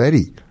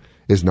already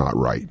is not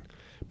right.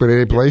 But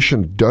an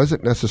ablation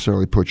doesn't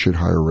necessarily put you at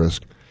higher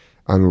risk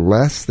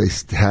unless they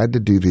had to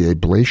do the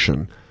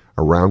ablation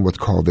around what's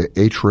called the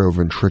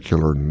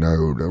atrioventricular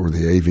node or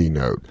the AV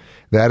node.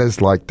 That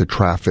is like the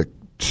traffic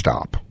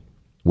stop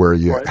where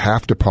you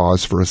have to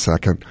pause for a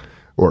second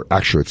or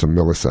actually it's a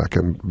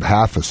millisecond,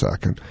 half a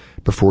second,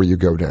 before you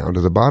go down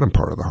to the bottom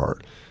part of the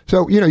heart.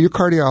 So, your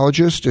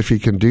cardiologist, if he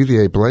can do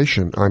the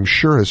ablation, I'm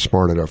sure is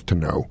smart enough to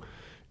know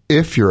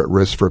if you're at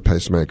risk for a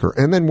pacemaker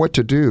and then what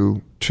to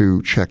do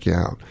to check you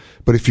out.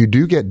 But if you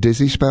do get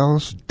dizzy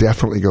spells,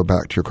 definitely go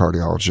back to your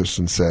cardiologist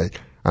and say,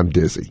 I'm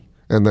dizzy,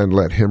 and then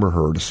let him or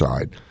her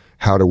decide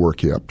how to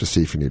work you up to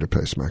see if you need a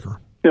pacemaker.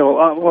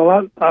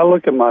 I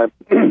look at my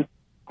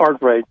heart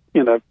rate,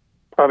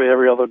 probably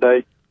every other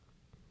day.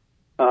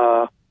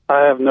 I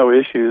have no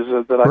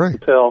issues that I can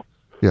tell.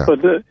 Yeah. But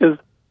is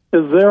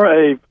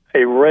there a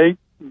rate,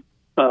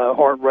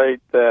 heart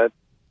rate, that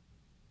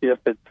if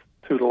it's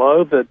too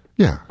low, that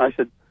I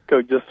should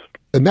go just...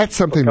 And that's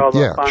something,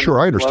 sure,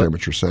 I understand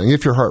what you're saying.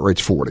 If your heart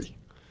rate's 40,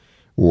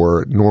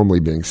 or normally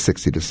being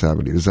 60 to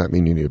 70, does that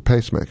mean you need a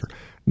pacemaker?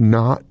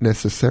 Not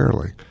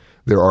necessarily.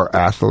 There are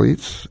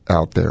athletes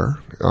out there,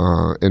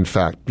 in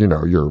fact,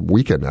 your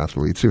weekend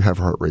athletes who have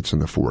heart rates in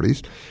the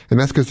 40s, and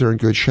that's because they're in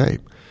good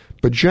shape.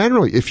 But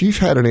generally, if you've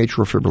had an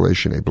atrial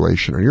fibrillation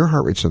ablation and your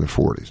heart rate's in the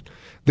 40s,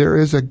 there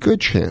is a good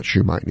chance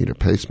you might need a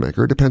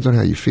pacemaker. It depends on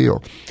how you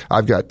feel.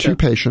 I've got two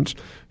patients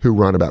who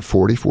run about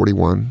 40,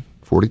 41,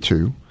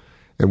 42,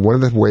 and one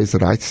of the ways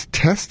that I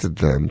tested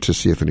them to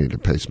see if they needed a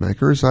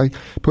pacemaker is I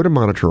put a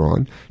monitor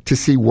on to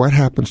see what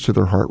happens to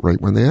their heart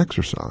rate when they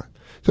exercise.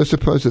 So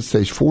suppose it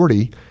stays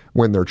 40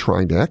 when they're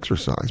trying to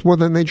exercise. Well,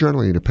 then they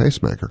generally need a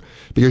pacemaker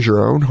because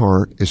your own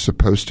heart is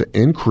supposed to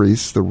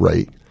increase the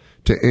rate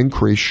to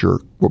increase your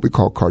what we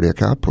call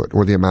cardiac output,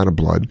 or the amount of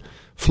blood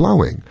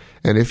flowing.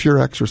 And if you're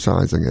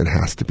exercising, it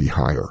has to be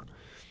higher.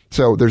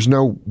 So there's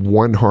no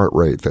one heart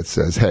rate that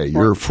says, hey,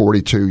 you're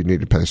 42, you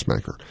need a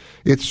pacemaker.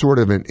 It's sort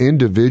of an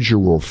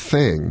individual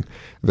thing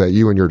that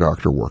you and your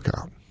doctor work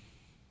out.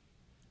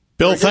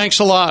 Bill, thanks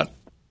a lot.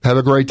 Have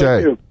a great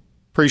day.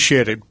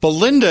 Appreciate it.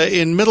 Belinda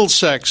in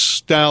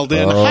Middlesex dialed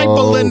in. Hi,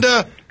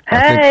 Belinda.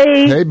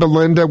 Hey,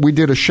 Belinda, we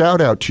did a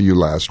shout-out to you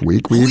last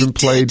week. We even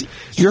played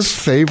your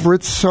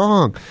favorite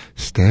song,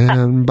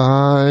 Stand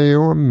By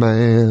Your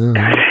Man.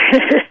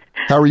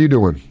 How are you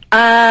doing?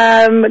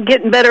 I'm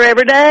getting better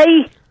every day.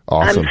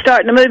 Awesome. I'm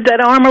starting to move that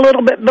arm a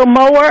little bit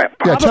more.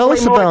 Yeah, tell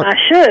us more about, than I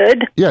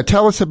should. Yeah,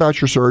 tell us about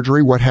your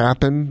surgery, what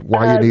happened,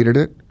 why you needed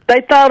it.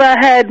 They thought I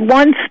had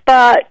one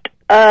spot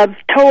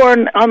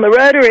torn on the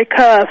rotary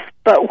cuff,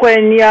 but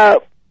when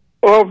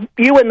or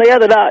you and the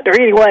other doctor,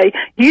 anyway,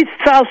 you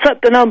saw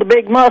something on the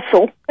big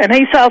muscle, and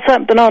he saw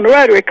something on the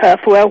rotary cuff.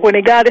 Well, when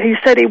he got it, he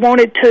said he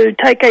wanted to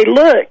take a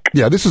look.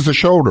 Yeah, this is the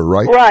shoulder,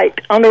 right? Right,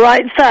 on the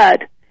right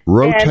side.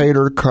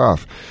 Rotator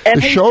cuff.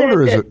 And the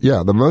shoulder is,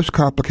 the most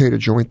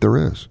complicated joint there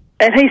is.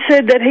 And he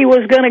said that he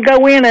was going to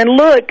go in and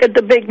look at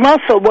the big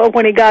muscle. Well,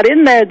 when he got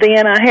in there,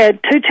 then I had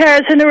 2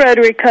 tears in the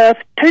rotary cuff,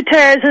 2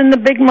 tears in the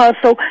big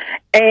muscle,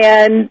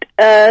 and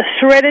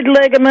shredded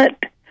ligament,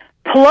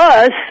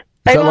 plus...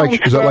 Is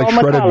that like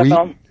shredded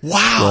wheat?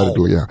 Wow.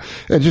 Shredded,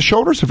 yeah. And the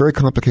shoulder is a very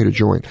complicated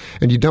joint,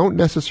 and you don't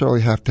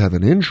necessarily have to have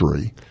an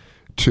injury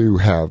to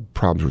have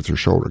problems with your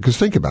shoulder. Because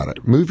think about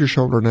it. Move your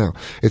shoulder now.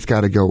 It's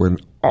got to go in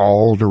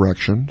all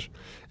directions.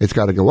 It's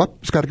got to go up.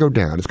 It's got to go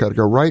down. It's got to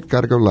go right.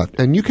 Got to go left.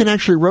 And you can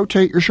actually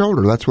rotate your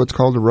shoulder. That's what's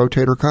called a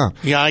rotator cuff.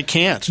 Yeah, I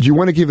can't. Do you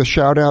want to give a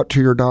shout out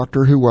to your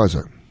doctor? Who was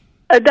it?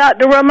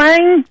 Dr.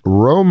 Romaine.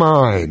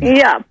 Romine.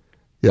 Yeah.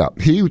 Yeah.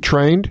 He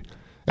trained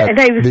at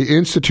the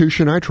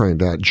institution I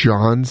trained at,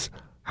 Johns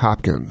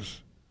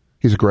Hopkins.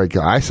 He's a great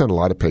guy. I sent a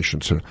lot of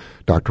patients to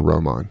Dr.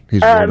 Romine.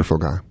 He's a wonderful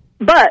guy.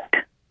 But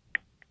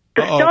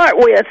to start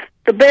with,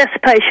 the best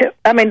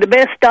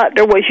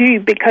doctor was you,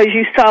 because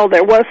you saw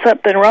there was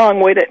something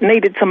wrong with it and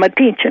needed some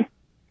attention.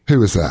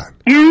 Who is that?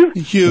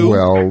 You.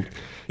 Well,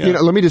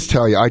 let me just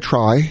tell you, I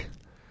try.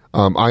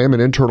 I am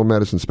an internal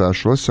medicine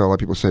specialist, so a lot of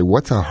people say,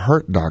 what's a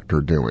heart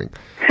doctor doing?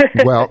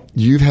 Well,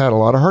 you've had a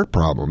lot of heart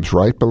problems,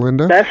 right,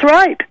 Belinda? That's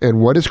right. And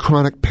what does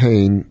chronic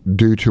pain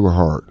do to a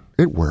heart?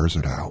 It wears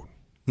it out.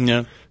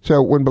 Yeah.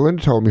 So when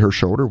Belinda told me her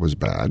shoulder was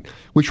bad,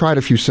 we tried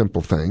a few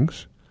simple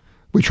things.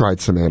 We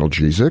tried some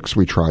analgesics.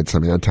 We tried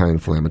some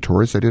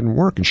anti-inflammatories. They didn't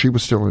work, and she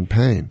was still in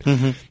pain.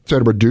 Mm-hmm. So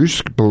to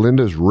reduce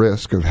Belinda's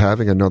risk of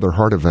having another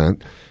heart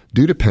event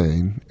due to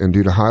pain and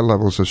due to high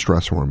levels of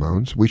stress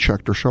hormones, we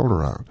checked her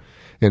shoulder out.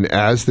 And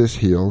as this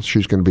heals,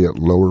 she's going to be at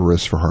lower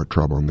risk for heart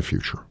trouble in the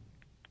future.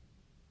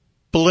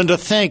 Belinda,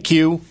 thank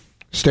you.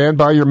 Stand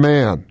by your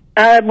man.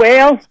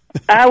 Well,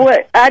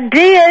 I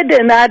did,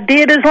 and I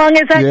did as long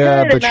as I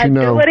could, but and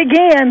I'd do it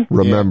again.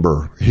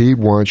 Remember, he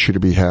wants you to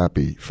be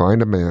happy.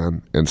 Find a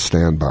man and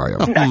stand by him.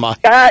 Oh, my.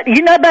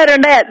 You know better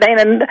than that,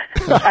 Dana.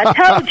 I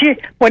told you,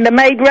 when they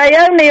made Ray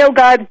O'Neal,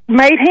 God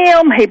made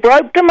him, he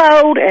broke the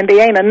mold, and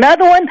there ain't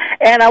another one,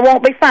 and I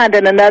won't be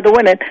finding another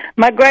one. And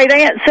my great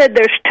aunt said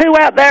there's 2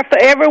 out there for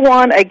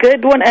everyone, a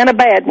good one and a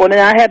bad one.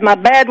 And I had my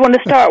bad one to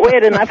start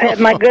with, and I've had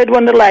my good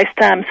one the last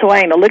time, so I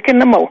ain't looking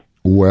no more.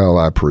 Well,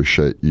 I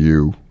appreciate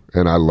you,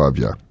 and I love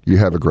you. You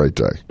have a great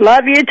day.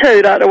 Love you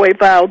too, Dr.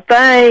 Weefold.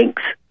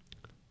 Thanks.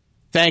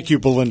 Thank you,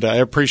 Belinda. I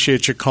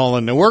appreciate you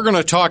calling. And we're going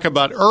to talk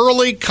about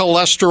early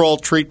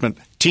cholesterol treatment.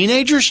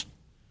 Teenagers?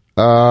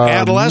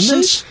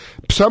 Adolescents?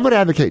 Some would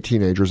advocate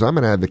teenagers. I'm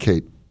going to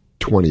advocate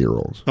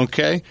 20-year-olds.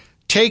 Okay.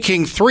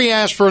 Taking 3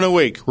 aspirin a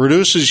week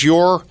reduces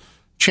your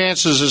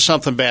chances of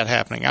something bad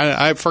happening.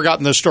 I've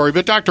forgotten the story,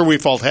 but Dr.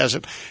 Weefald has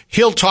it.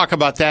 He'll talk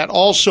about that.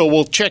 Also,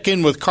 we'll check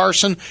in with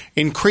Carson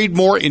in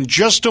Creedmoor in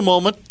just a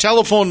moment.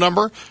 Telephone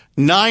number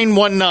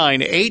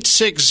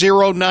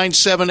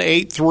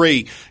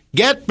 919-860-9783.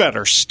 Get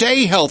better,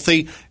 stay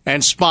healthy,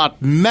 and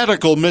spot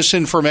medical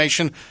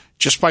misinformation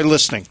just by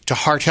listening to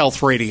Heart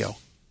Health Radio.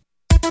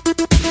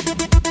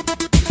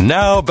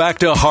 Now back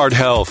to Heart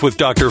Health with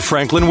Dr.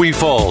 Franklin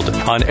Weefald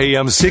on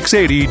AM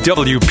 680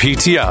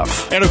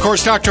 WPTF. And, of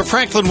course, Dr.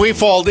 Franklin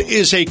Weefald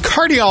is a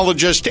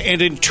cardiologist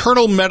and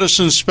internal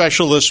medicine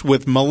specialist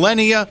with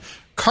Millennia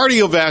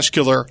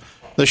Cardiovascular.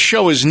 The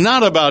show is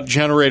not about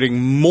generating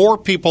more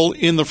people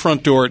in the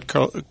front door at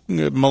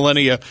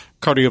Millennia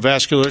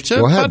Cardiovascular.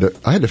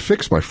 I had to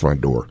fix my front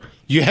door.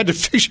 You had to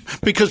fix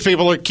because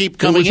people keep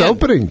coming in. It was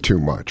opening too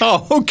much.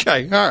 Oh,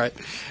 okay. All right.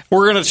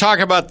 We're going to talk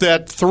about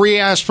that 3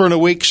 aspirin a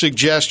week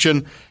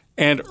suggestion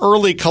and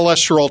early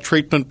cholesterol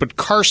treatment, but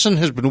Carson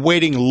has been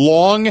waiting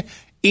long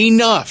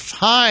enough.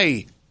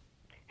 Hi.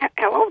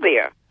 Hello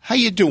there. How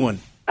you doing?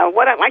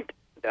 What I'd like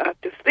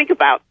to speak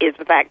about is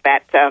the fact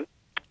that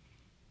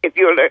if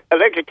you're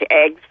allergic to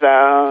eggs,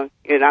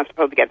 you're not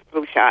supposed to get the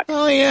flu shot.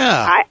 Oh,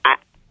 yeah.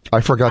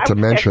 I forgot to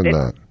mention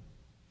that.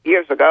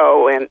 Years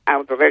ago, and I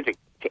was allergic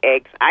to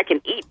eggs. I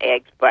can eat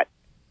eggs, but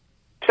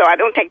so I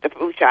don't take the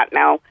flu shot.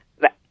 Now,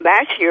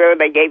 last year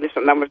they gave me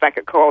some numbers I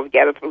could call to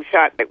get a flu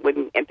shot that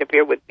wouldn't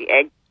interfere with the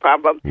egg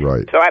problem.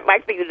 Right. So I'd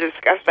like for you to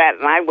discuss that,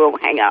 and I will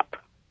hang up.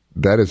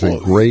 That is a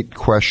great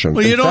question.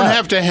 Well, you don't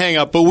have to hang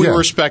up, but we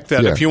respect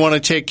that. Yeah. If you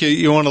want to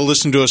you want to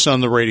listen to us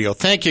on the radio.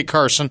 Thank you,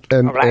 Carson.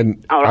 And, All right.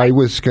 and All right. I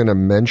was going to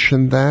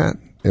mention that.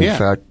 In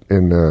fact,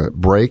 in the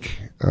break,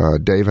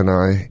 Dave and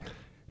I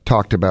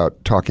talking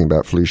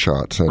about flu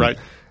shots. And right.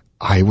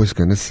 I was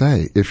going to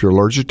say, if you're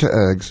allergic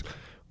to eggs,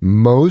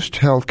 most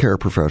healthcare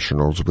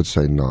professionals would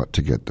say not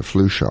to get the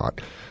flu shot.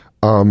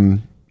 I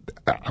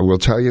will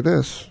tell you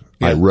this.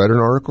 Yeah. I read an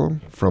article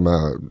from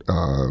a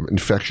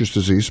infectious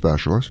disease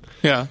specialist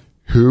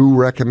who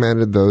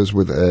recommended those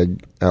with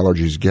egg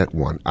allergies get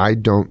one. I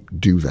don't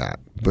do that.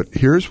 But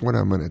here's what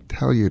I'm going to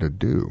tell you to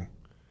do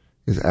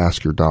is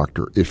ask your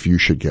doctor if you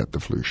should get the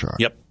flu shot.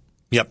 Yep.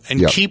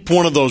 And keep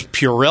one of those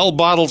Purell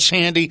bottles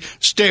handy.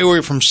 Stay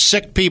away from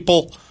sick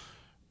people,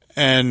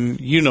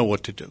 and you know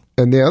what to do.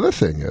 And the other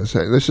thing is,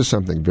 this is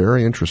something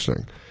very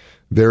interesting.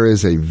 There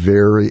is a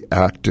very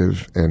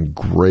active and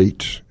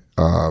great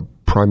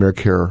primary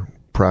care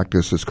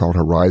practice. It's called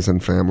Horizon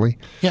Family.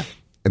 Yeah.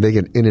 And they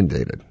get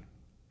inundated.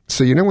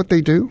 So you know what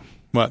they do?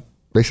 What?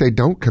 They say,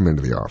 don't come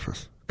into the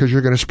office because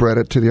you're going to spread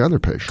it to the other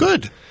patient.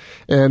 Good.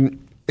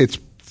 And it's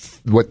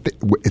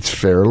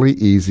fairly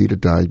easy to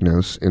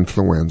diagnose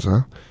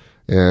influenza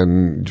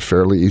and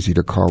fairly easy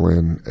to call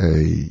in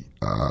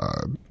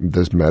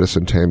this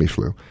medicine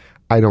Tamiflu.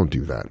 I don't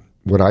do that.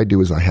 What I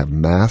do is I have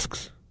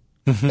masks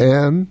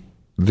and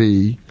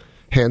the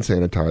hand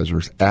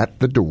sanitizers at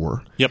the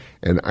door. Yep.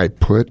 And I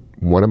put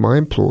one of my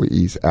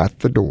employees at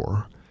the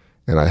door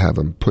and I have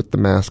them put the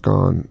mask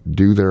on,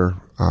 do their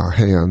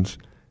hands,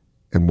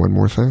 and one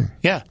more thing.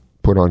 Yeah.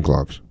 Put on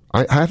gloves.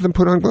 I have them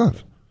put on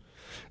gloves.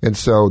 And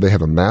so they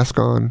have a mask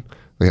on,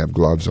 they have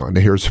gloves on.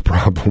 Now, here's the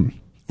problem.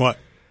 What?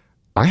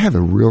 I have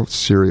a real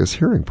serious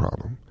hearing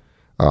problem,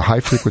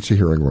 high-frequency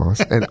hearing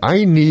loss, and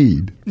I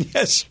need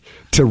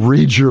to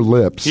read your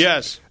lips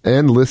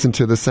and listen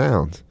to the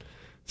sounds.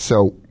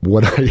 So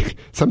what I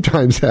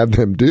sometimes have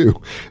them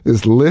do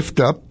is lift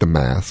up the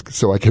mask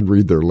so I can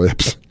read their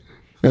lips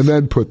and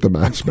then put the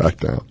mask back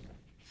down.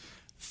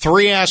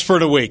 3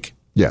 aspirin a week.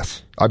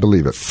 Yes, I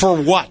believe it. For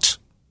what?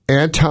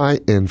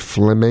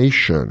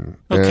 Anti-inflammation.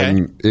 Okay.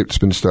 And it's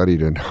been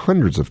studied in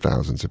hundreds of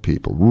thousands of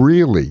people.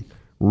 Really,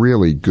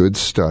 really good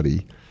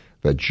study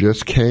that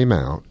just came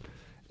out.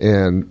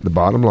 And the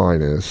bottom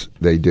line is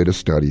they did a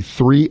study.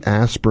 3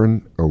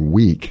 aspirin a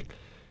week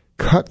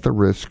cut the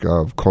risk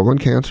of colon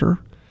cancer.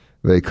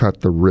 They cut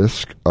the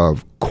risk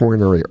of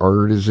coronary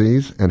artery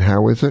disease. And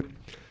how is it?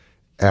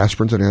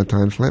 Aspirin's an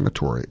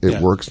anti-inflammatory. It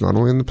works not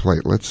only in the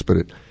platelets, but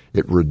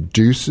it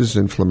reduces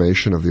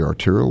inflammation of the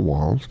arterial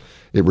walls.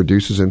 It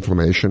reduces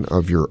inflammation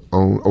of your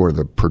own, or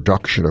the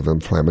production of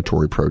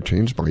inflammatory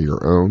proteins by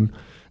your own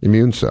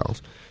immune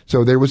cells.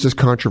 So there was this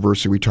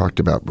controversy we talked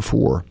about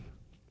before,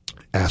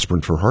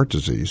 aspirin for heart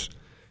disease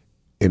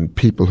in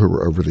people who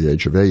were over the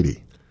age of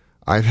 80.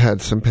 I've had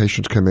some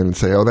patients come in and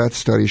say, that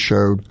study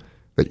showed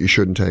that you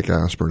shouldn't take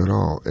aspirin at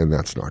all, and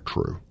that's not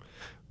true.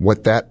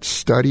 What that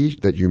study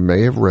that you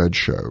may have read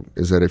showed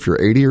is that if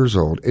you're 80 years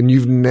old and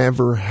you've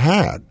never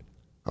had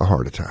a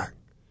heart attack,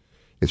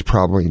 it's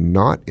probably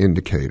not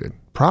indicated,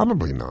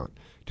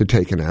 to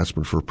take an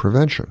aspirin for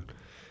prevention.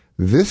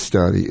 This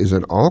study is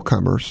in all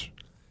comers.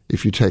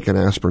 If you take an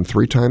aspirin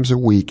 3 times a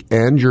week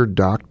and your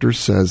doctor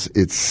says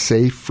it's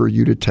safe for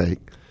you to take,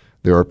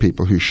 there are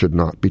people who should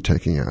not be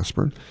taking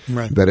aspirin,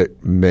 that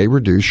it may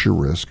reduce your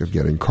risk of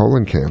getting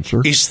colon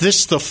cancer. Is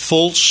this the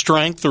full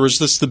strength or is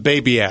this the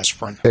baby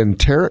aspirin?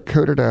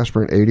 Enteric-coated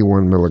aspirin,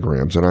 81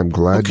 milligrams, and I'm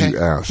glad you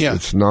asked. Yeah.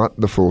 It's not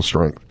the full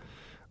strength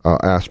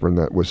aspirin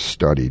that was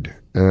studied,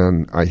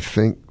 and I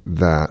think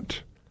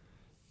that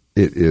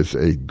it is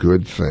a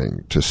good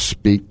thing to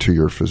speak to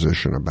your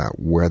physician about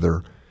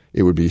whether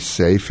it would be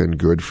safe and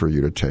good for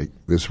you to take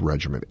this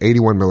regimen.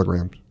 81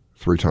 milligrams,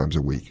 3 times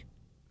a week.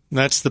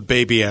 That's the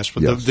baby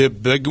aspirin. Yes.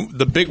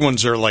 The big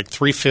ones are like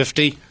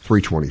 350.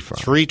 325.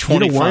 325. You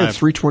know why it's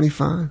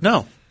 325?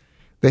 No.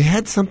 They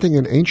had something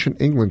in ancient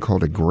England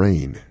called a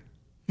grain.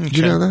 Did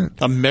you know that?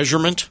 A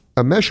measurement?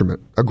 A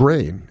measurement, a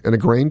grain. And a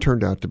grain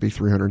turned out to be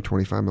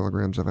 325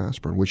 milligrams of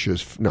aspirin, which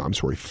is,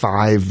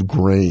 5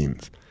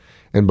 grains.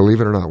 And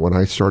believe it or not, when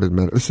I started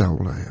medicine, this is how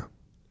old I am,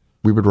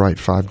 we would write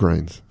 5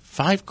 grains.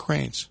 5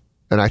 grains.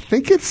 And I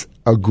think it's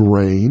a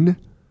grain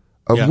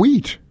of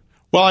wheat.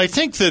 Well, I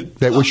think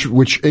that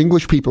which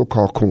English people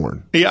call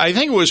corn. Yeah, I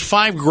think it was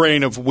 5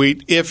 grain of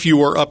wheat if you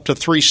were up to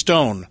 3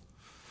 stone.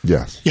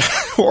 Yes. Yeah,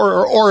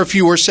 or if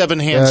you were 7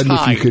 hands and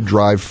high. If you could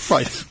drive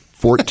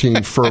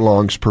 14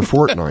 furlongs per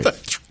fortnight.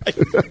 That's right.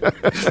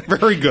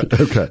 Very good.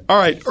 Okay. All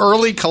right.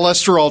 Early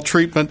cholesterol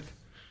treatment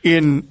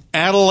in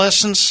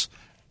adolescence.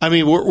 I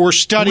mean, we're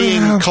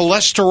studying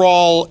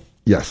cholesterol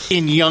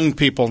in young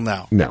people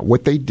now. Now,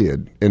 what they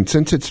did, and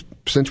since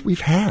we've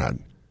had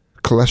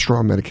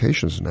cholesterol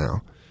medications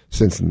now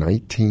since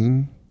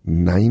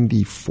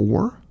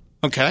 1994.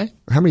 Okay.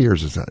 How many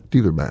years is that?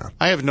 Do the math.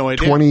 I have no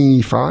idea.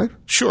 25?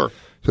 Sure.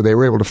 So they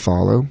were able to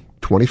follow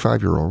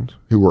 25-year-olds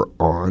who were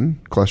on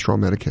cholesterol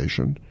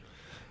medication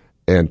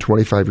and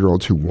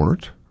 25-year-olds who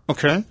weren't.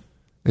 Okay.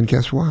 And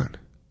guess what?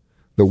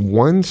 The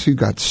ones who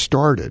got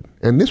started,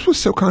 and this was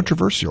so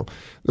controversial,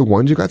 the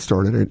ones who got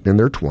started in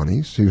their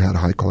 20s who had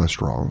high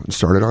cholesterol and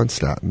started on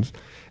statins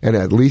and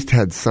at least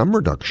had some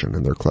reduction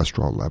in their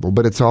cholesterol level,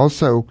 but it's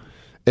also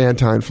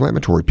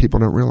anti-inflammatory. People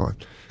don't realize.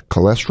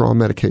 Cholesterol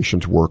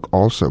medications work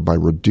also by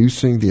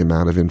reducing the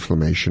amount of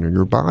inflammation in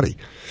your body.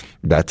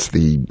 That's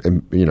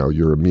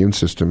your immune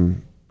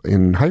system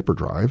in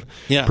hyperdrive,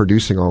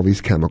 producing all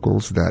these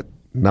chemicals that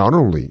not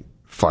only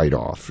fight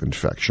off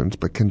infections,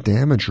 but can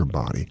damage your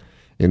body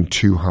in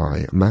too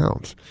high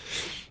amounts.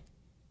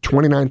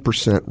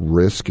 29%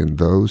 risk in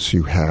those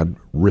who had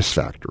risk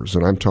factors,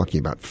 and I'm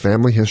talking about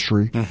family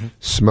history,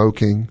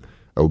 smoking,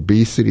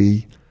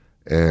 obesity,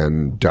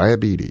 and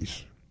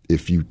diabetes.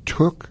 If you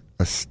took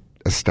a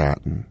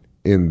statin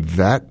in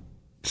that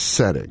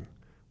setting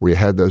where you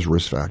had those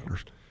risk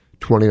factors,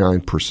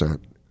 29%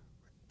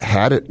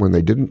 had it when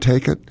they didn't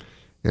take it,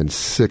 and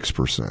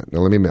 6%.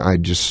 Now, I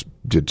just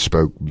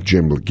spoke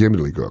Jim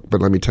Gimbelgook,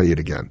 but let me tell you it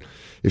again.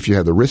 If you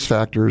have the risk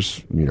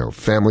factors,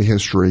 family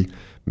history,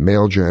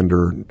 male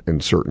gender in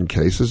certain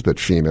cases, but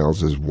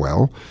females as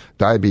well,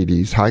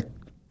 diabetes, high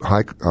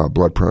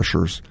blood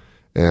pressures,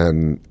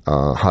 and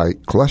high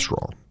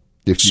cholesterol.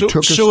 If you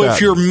took a statin,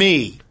 if you're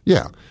me.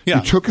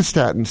 You took a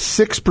statin,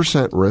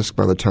 6% risk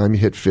by the time you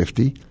hit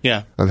 50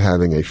 of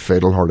having a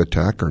fatal heart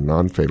attack or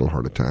non-fatal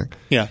heart attack.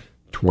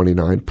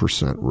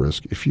 29%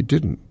 risk if you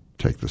didn't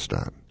take the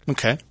statin.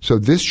 Okay. So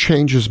this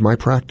changes my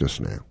practice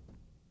now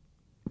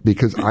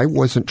because I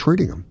wasn't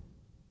treating them.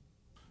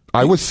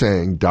 I was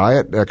saying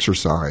diet and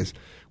exercise.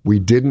 We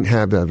didn't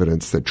have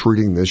evidence that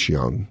treating this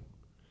young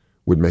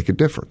would make a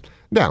difference.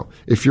 Now,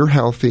 if you're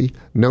healthy,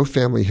 no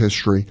family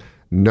history,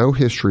 no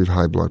history of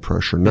high blood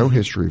pressure, no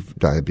history of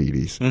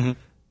diabetes,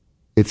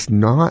 it's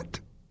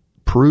not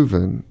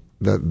proven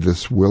that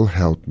this will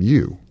help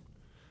you.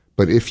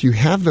 But if you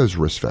have those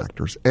risk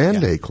factors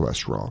and a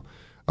cholesterol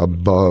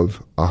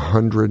above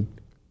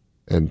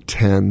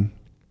 110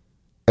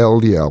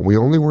 LDL, we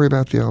only worry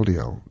about the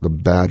LDL, the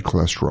bad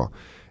cholesterol.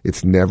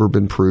 It's never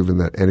been proven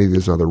that any of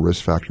these other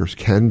risk factors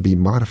can be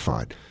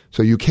modified.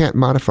 So you can't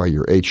modify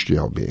your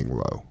HDL being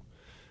low.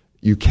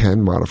 You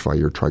can modify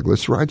your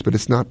triglycerides, but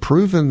it's not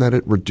proven that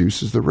it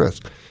reduces the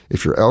risk.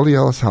 If your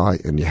LDL is high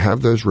and you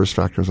have those risk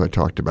factors I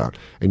talked about,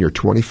 and you're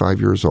 25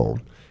 years old,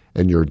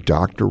 and your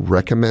doctor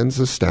recommends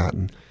a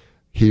statin,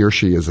 he or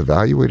she has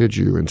evaluated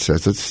you and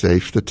says it's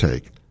safe to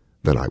take,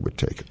 then I would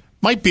take it.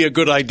 Might be a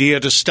good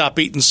idea to stop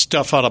eating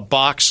stuff out of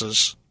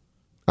boxes.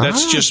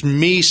 That's just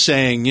me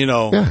saying,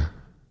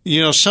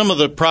 some of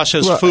the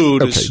processed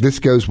food is... Okay, this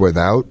goes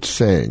without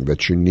saying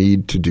that you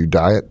need to do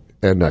diet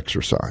and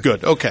exercise.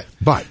 Good, okay.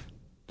 But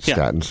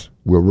statins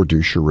will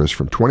reduce your risk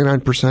from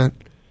 29%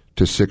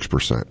 to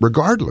 6%,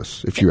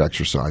 regardless if you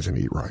exercise and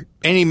eat right.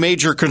 Any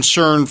major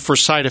concern for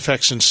side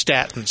effects in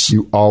statins?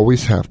 You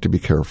always have to be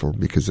careful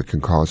because it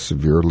can cause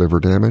severe liver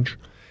damage.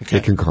 Okay.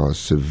 It can cause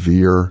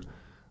severe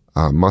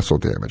muscle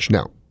damage.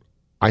 Now,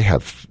 I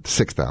have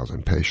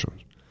 6,000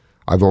 patients.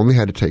 I've only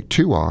had to take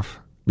 2 off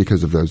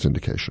because of those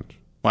indications.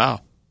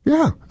 Wow.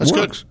 Yeah, that's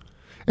works. Good.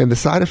 And the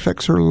side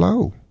effects are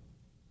low.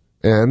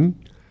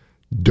 And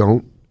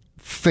don't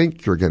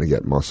think you're going to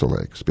get muscle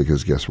aches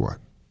because guess what?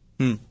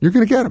 You're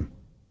going to get them.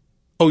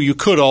 Oh, you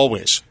could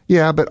always.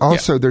 Yeah, but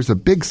also there's a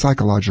big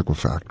psychological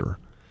factor.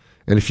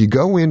 And if you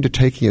go into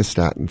taking a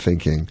statin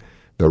thinking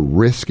the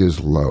risk is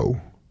low,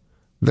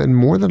 then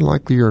more than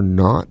likely you're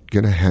not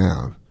going to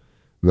have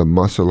the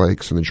muscle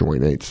aches and the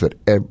joint aches that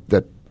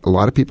a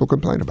lot of people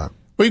complain about.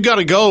 We've got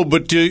to go,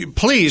 but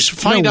please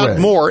find out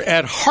more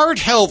at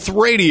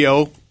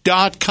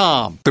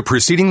hearthealthradio.com. The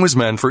proceeding was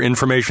meant for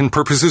information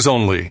purposes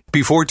only.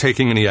 Before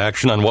taking any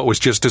action on what was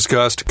just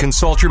discussed,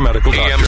 consult your medical doctor.